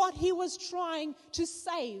of what he was trying to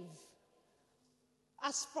save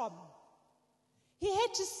us from. He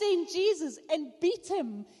had to send Jesus and beat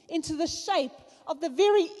him into the shape of the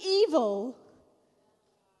very evil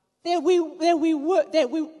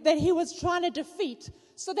that he was trying to defeat,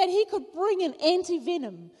 so that he could bring an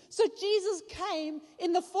anti-venom. So Jesus came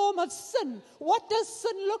in the form of sin. What does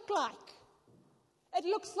sin look like? It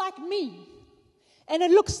looks like me. And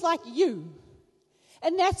it looks like you.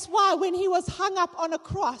 And that's why when he was hung up on a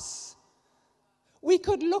cross, we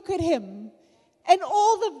could look at him and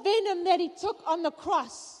all the venom that he took on the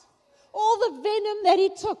cross, all the venom that he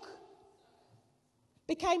took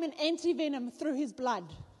became an anti-venom through his blood.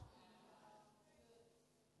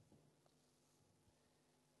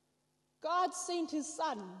 God sent his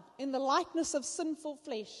son in the likeness of sinful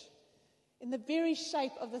flesh, in the very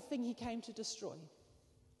shape of the thing he came to destroy.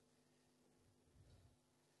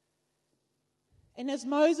 And as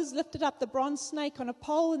Moses lifted up the bronze snake on a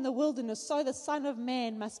pole in the wilderness, so the Son of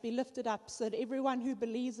Man must be lifted up, so that everyone who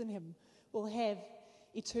believes in him will have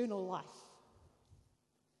eternal life.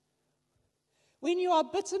 When you are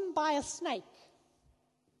bitten by a snake,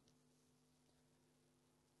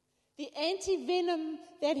 the anti-venom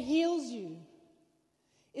that heals you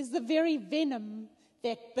is the very venom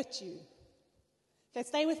that bit you. Okay,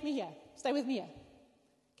 stay with me here. Stay with me here.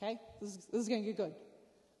 Okay, this is going to get good.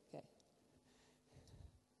 Okay.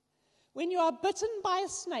 When you are bitten by a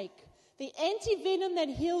snake, the anti-venom that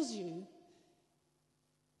heals you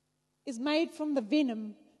is made from the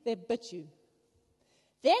venom that bit you.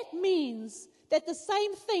 That means that the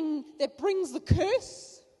same thing that brings the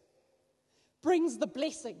curse brings the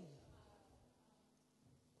blessing.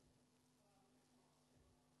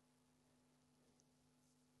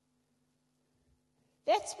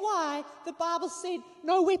 That's why the Bible said,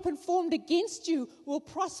 no weapon formed against you will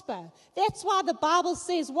prosper. That's why the Bible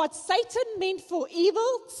says, what Satan meant for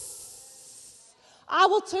evil, I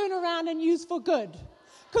will turn around and use for good.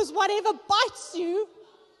 Because whatever bites you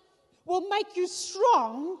will make you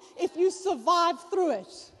strong if you survive through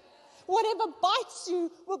it. Whatever bites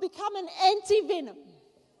you will become an anti-venom.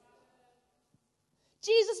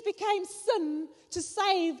 Jesus became sin to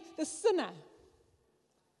save the sinner.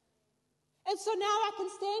 And so now I can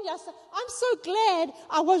stand here and say, I'm so glad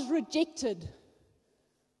I was rejected.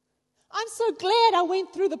 I'm so glad I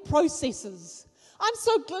went through the processes. I'm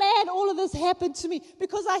so glad all of this happened to me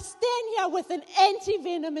because I stand here with an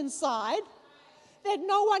anti-venom inside that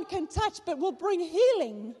no one can touch but will bring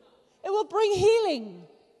healing. It will bring healing.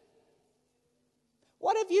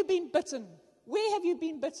 What have you been bitten? Where have you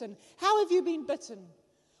been bitten? How have you been bitten?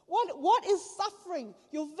 What is suffering?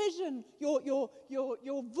 Your vision,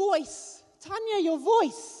 your voice. Tanya, your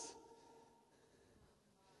voice.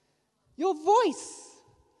 Your voice.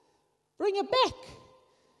 Bring it back.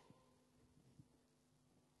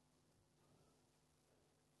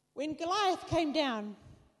 When Goliath came down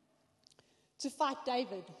to fight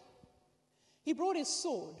David, he brought his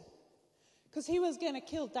sword because he was going to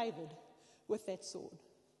kill David with that sword.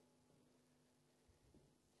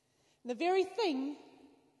 And the very thing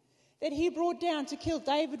that he brought down to kill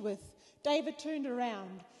David with, David turned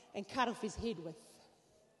around and cut off his head with.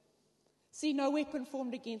 See, no weapon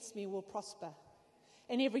formed against me will prosper.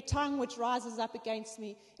 And every tongue which rises up against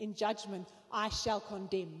me in judgment, I shall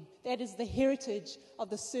condemn. That is the heritage of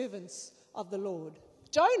the servants of the Lord.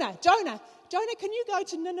 Jonah, can you go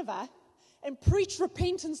to Nineveh and preach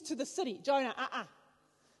repentance to the city? Jonah,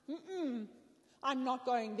 I'm not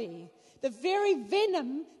going there. The very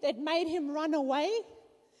venom that made him run away,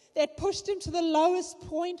 that pushed him to the lowest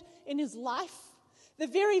point in his life, the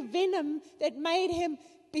very venom that made him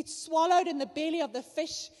be swallowed in the belly of the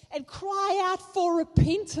fish and cry out for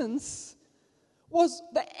repentance, was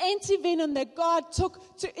the anti-venom that God took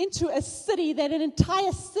into a city, that an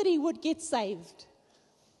entire city would get saved.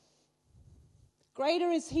 Greater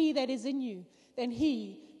is he that is in you than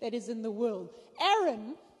he that is in the world.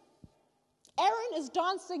 Aaron is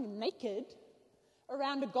dancing naked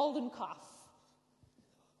around a golden calf,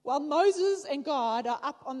 while Moses and God are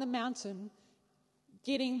up on the mountain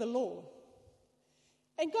getting the law.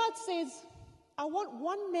 And God says, I want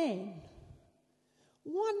one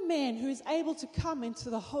man who is able to come into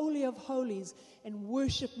the Holy of Holies and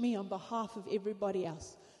worship me on behalf of everybody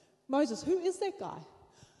else. Moses, who is that guy?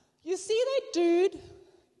 You see that dude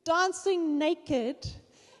dancing naked,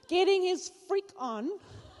 getting his freak on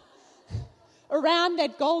around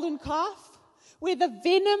that golden calf, where the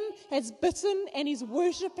venom has bitten and he's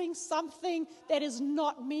worshiping something that is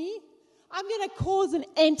not me? I'm going to cause an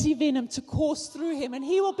anti-venom to course through him, and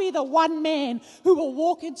he will be the one man who will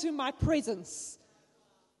walk into my presence.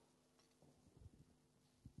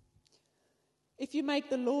 If you make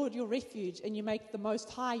the Lord your refuge and you make the Most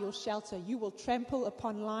High your shelter, you will trample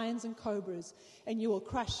upon lions and cobras, and you will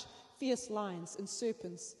crush fierce lions and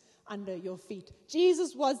serpents under your feet.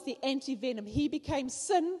 Jesus was the anti-venom. He became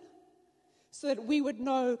sin so that we would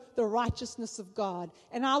know the righteousness of God.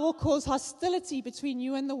 And I will cause hostility between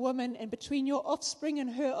you and the woman, and between your offspring and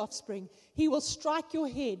her offspring. He will strike your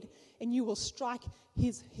head, and you will strike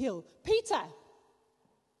his heel. Peter,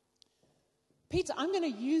 I'm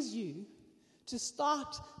going to use you to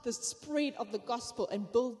start the spread of the gospel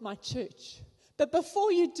and build my church. But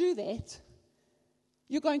before you do that,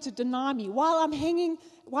 you're going to deny me. While I'm in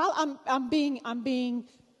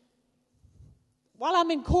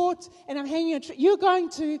court and I'm hanging a tree, you're going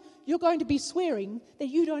to be swearing that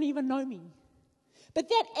you don't even know me. But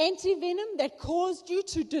that anti-venom that caused you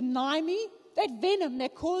to deny me, that venom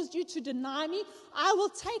that caused you to deny me, I will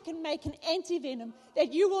take and make an anti-venom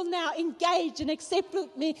that you will now engage and accept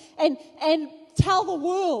with me and tell the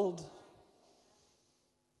world.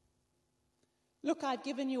 Look, I've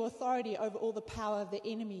given you authority over all the power of the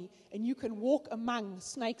enemy, and you can walk among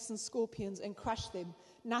snakes and scorpions and crush them.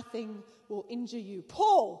 Nothing will injure you.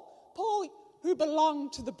 Paul, who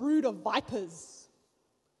belonged to the brood of vipers.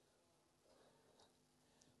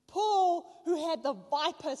 Paul, who had the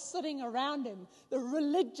viper sitting around him, the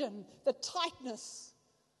religion, the tightness.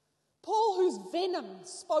 Paul, whose venom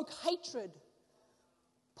spoke hatred.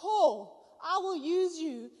 Paul, I will use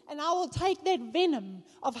you and I will take that venom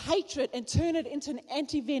of hatred and turn it into an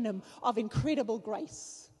anti-venom of incredible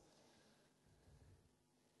grace.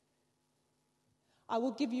 I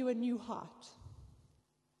will give you a new heart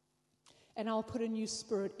and I will put a new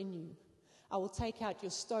spirit in you. I will take out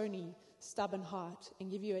your stony, stubborn heart and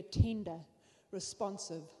give you a tender,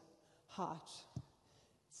 responsive heart.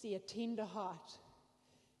 See, a tender heart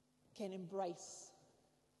can embrace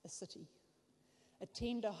a city. A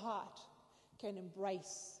tender heart can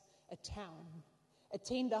embrace a town. A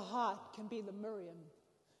tender heart can be the Miriam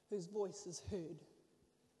whose voice is heard.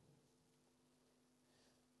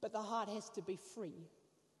 But the heart has to be free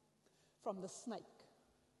from the snake.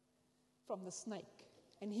 From the snake.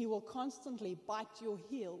 And he will constantly bite your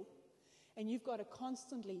heel, and you've got to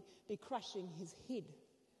constantly be crushing his head.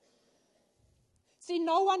 See,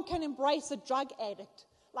 no one can embrace a drug addict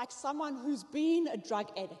like someone who's been a drug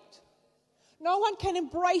addict. No one can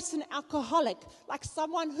embrace an alcoholic like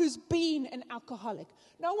someone who's been an alcoholic.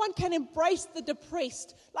 No one can embrace the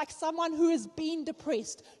depressed like someone who has been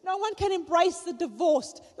depressed. No one can embrace the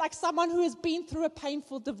divorced like someone who has been through a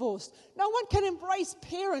painful divorce. No one can embrace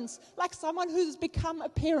parents like someone who's become a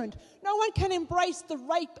parent. No one can embrace the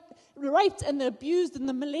raped and the abused and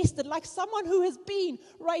the molested like someone who has been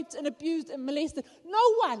raped and abused and molested.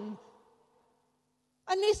 No one,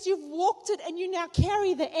 unless you've walked it and you now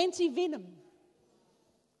carry the anti-venom.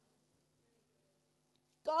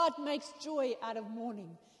 God makes joy out of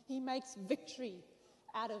mourning. He makes victory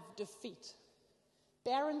out of defeat.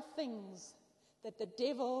 Barren things that the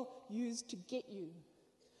devil used to get you,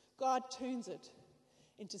 God turns it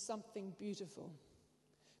into something beautiful.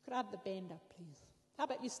 Could I have the band up, please? How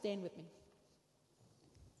about you stand with me?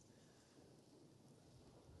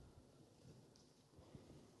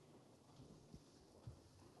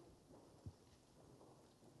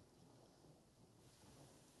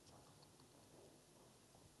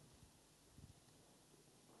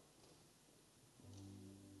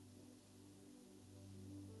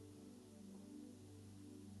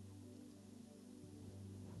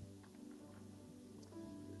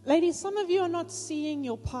 Ladies, some of you are not seeing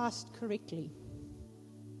your past correctly.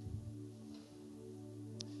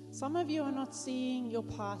 Some of you are not seeing your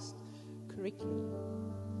past correctly.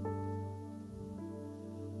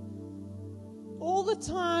 All the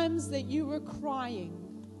times that you were crying,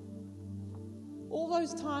 all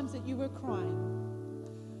those times that you were crying,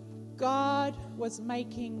 God was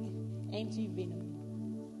making anti-venom.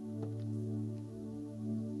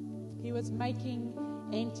 He was making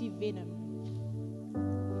anti-venom.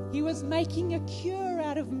 He was making a cure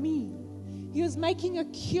out of me. He was making a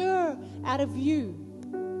cure out of you.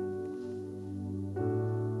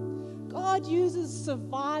 God uses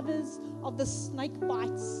survivors of the snake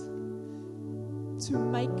bites to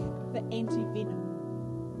make the anti-venom.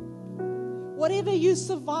 Whatever you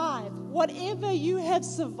survive, whatever you have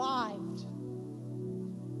survived,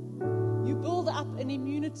 you build up an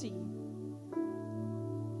immunity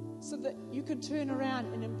so that you can turn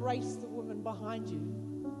around and embrace the woman behind you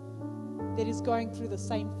that is going through the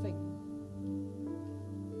same thing.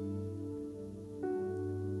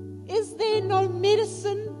 Is there no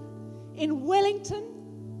medicine in Wellington?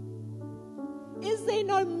 Is there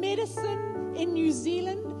no medicine in New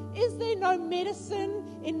Zealand? Is there no medicine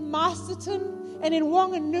in Masterton and in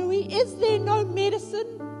Wanganui? Is there no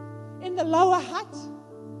medicine in the Lower Hutt?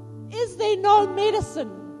 Is there no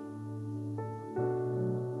medicine?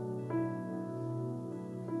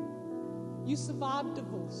 You survived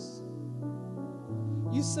divorce.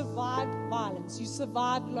 You survived violence. You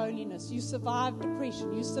survived loneliness. You survived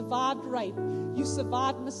depression. You survived rape. You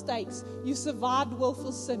survived mistakes. You survived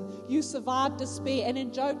willful sin. You survived despair. And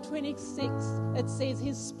in Job 26, it says,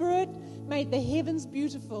 His spirit made the heavens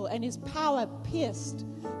beautiful, and His power pierced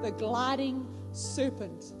the gliding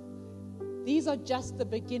serpent. These are just the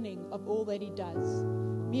beginning of all that He does,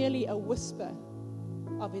 merely a whisper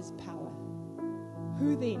of His power.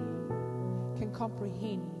 Who then can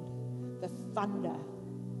comprehend the thunder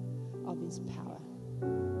of His power?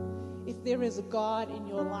 If there is a God in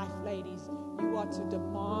your life, ladies, you are to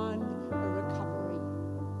demand a recovery.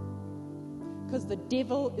 Because the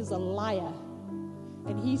devil is a liar,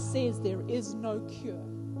 and he says there is no cure.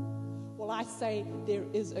 Well, I say there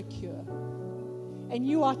is a cure. And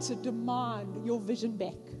you are to demand your vision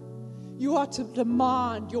back. You are to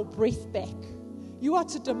demand your breath back. You are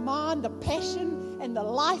to demand the passion and the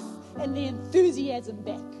life and the enthusiasm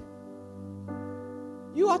back.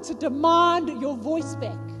 You are to demand your voice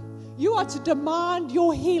back. You are to demand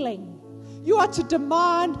your healing. You are to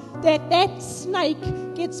demand that that snake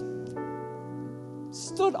gets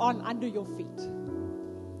stood on under your feet.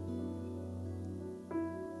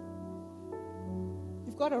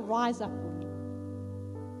 You've got to rise up.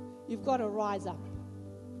 You've got to rise up.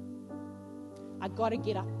 I got to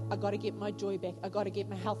get up. I got to get my joy back. I got to get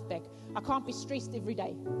my health back. I can't be stressed every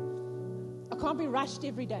day. I can't be rushed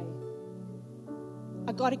every day.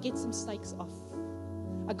 I got to get some snakes off.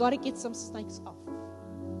 I got to get some snakes off.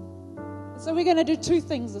 So we're going to do two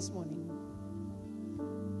things this morning.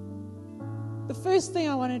 The first thing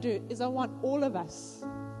I want to do is I want all of us,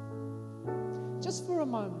 just for a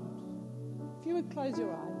moment, if you would close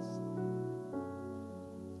your eyes,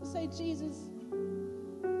 say, Jesus,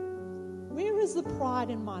 where is the pride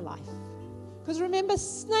in my life? Because remember,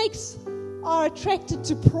 snakes are attracted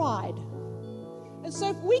to pride. And so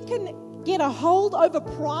if we can get a hold over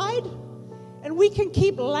pride and we can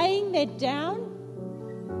keep laying that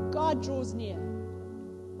down, God draws near.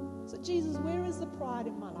 So Jesus, where is the pride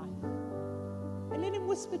in my life? And let him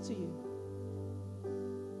whisper to you.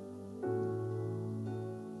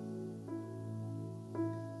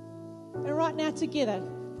 And right now together,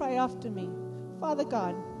 pray after me. Father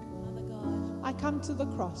God, I come to the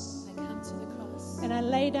cross. And I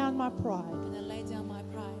lay down my pride.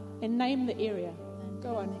 And name the area.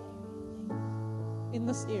 Go on. In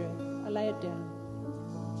this area, I lay it down.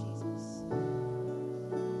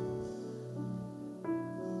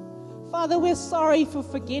 Father, we're sorry for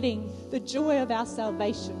forgetting the joy of our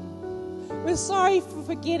salvation. We're sorry for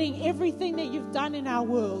forgetting everything that you've done in our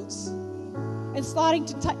worlds and starting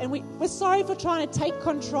to we're sorry for trying to take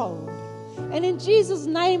control. And in Jesus'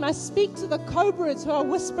 name, I speak to the cobras who are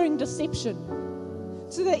whispering deception,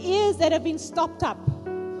 to the ears that have been stopped up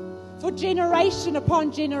for generation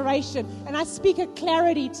upon generation, and I speak a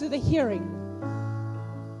clarity to the hearing.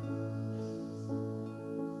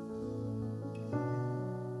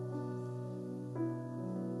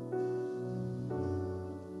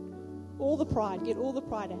 All the pride, get all the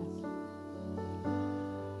pride out.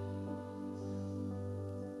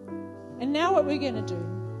 And now what we're going to do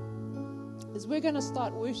is we're going to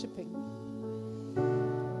start worshiping.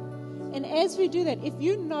 And as we do that, if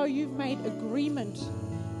you know you've made agreement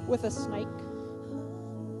with a snake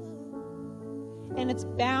and it's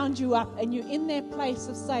bound you up and you're in that place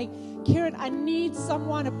of saying, Kerryn, I need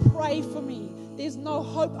someone to pray for me. There's no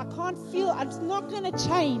hope. I can't feel it. It's not going to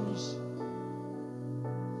change.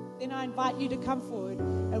 Then I invite you to come forward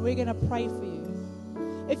and we're going to pray for you.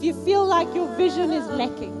 If you feel like your vision is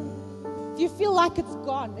lacking, if you feel like it's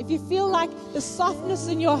gone, if you feel like the softness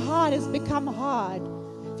in your heart has become hard,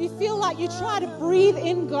 if you feel like you try to breathe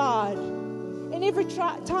in God, and every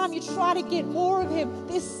time you try to get more of Him,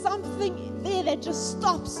 there's something there that just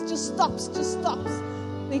stops,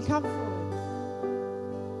 then come forward.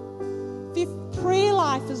 If your prayer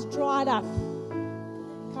life is dried up,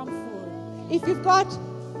 come forward. If you've got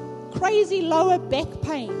crazy lower back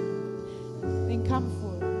pain, come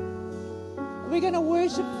forward. We're going to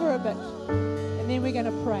worship for a bit, and then we're going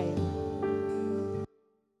to pray.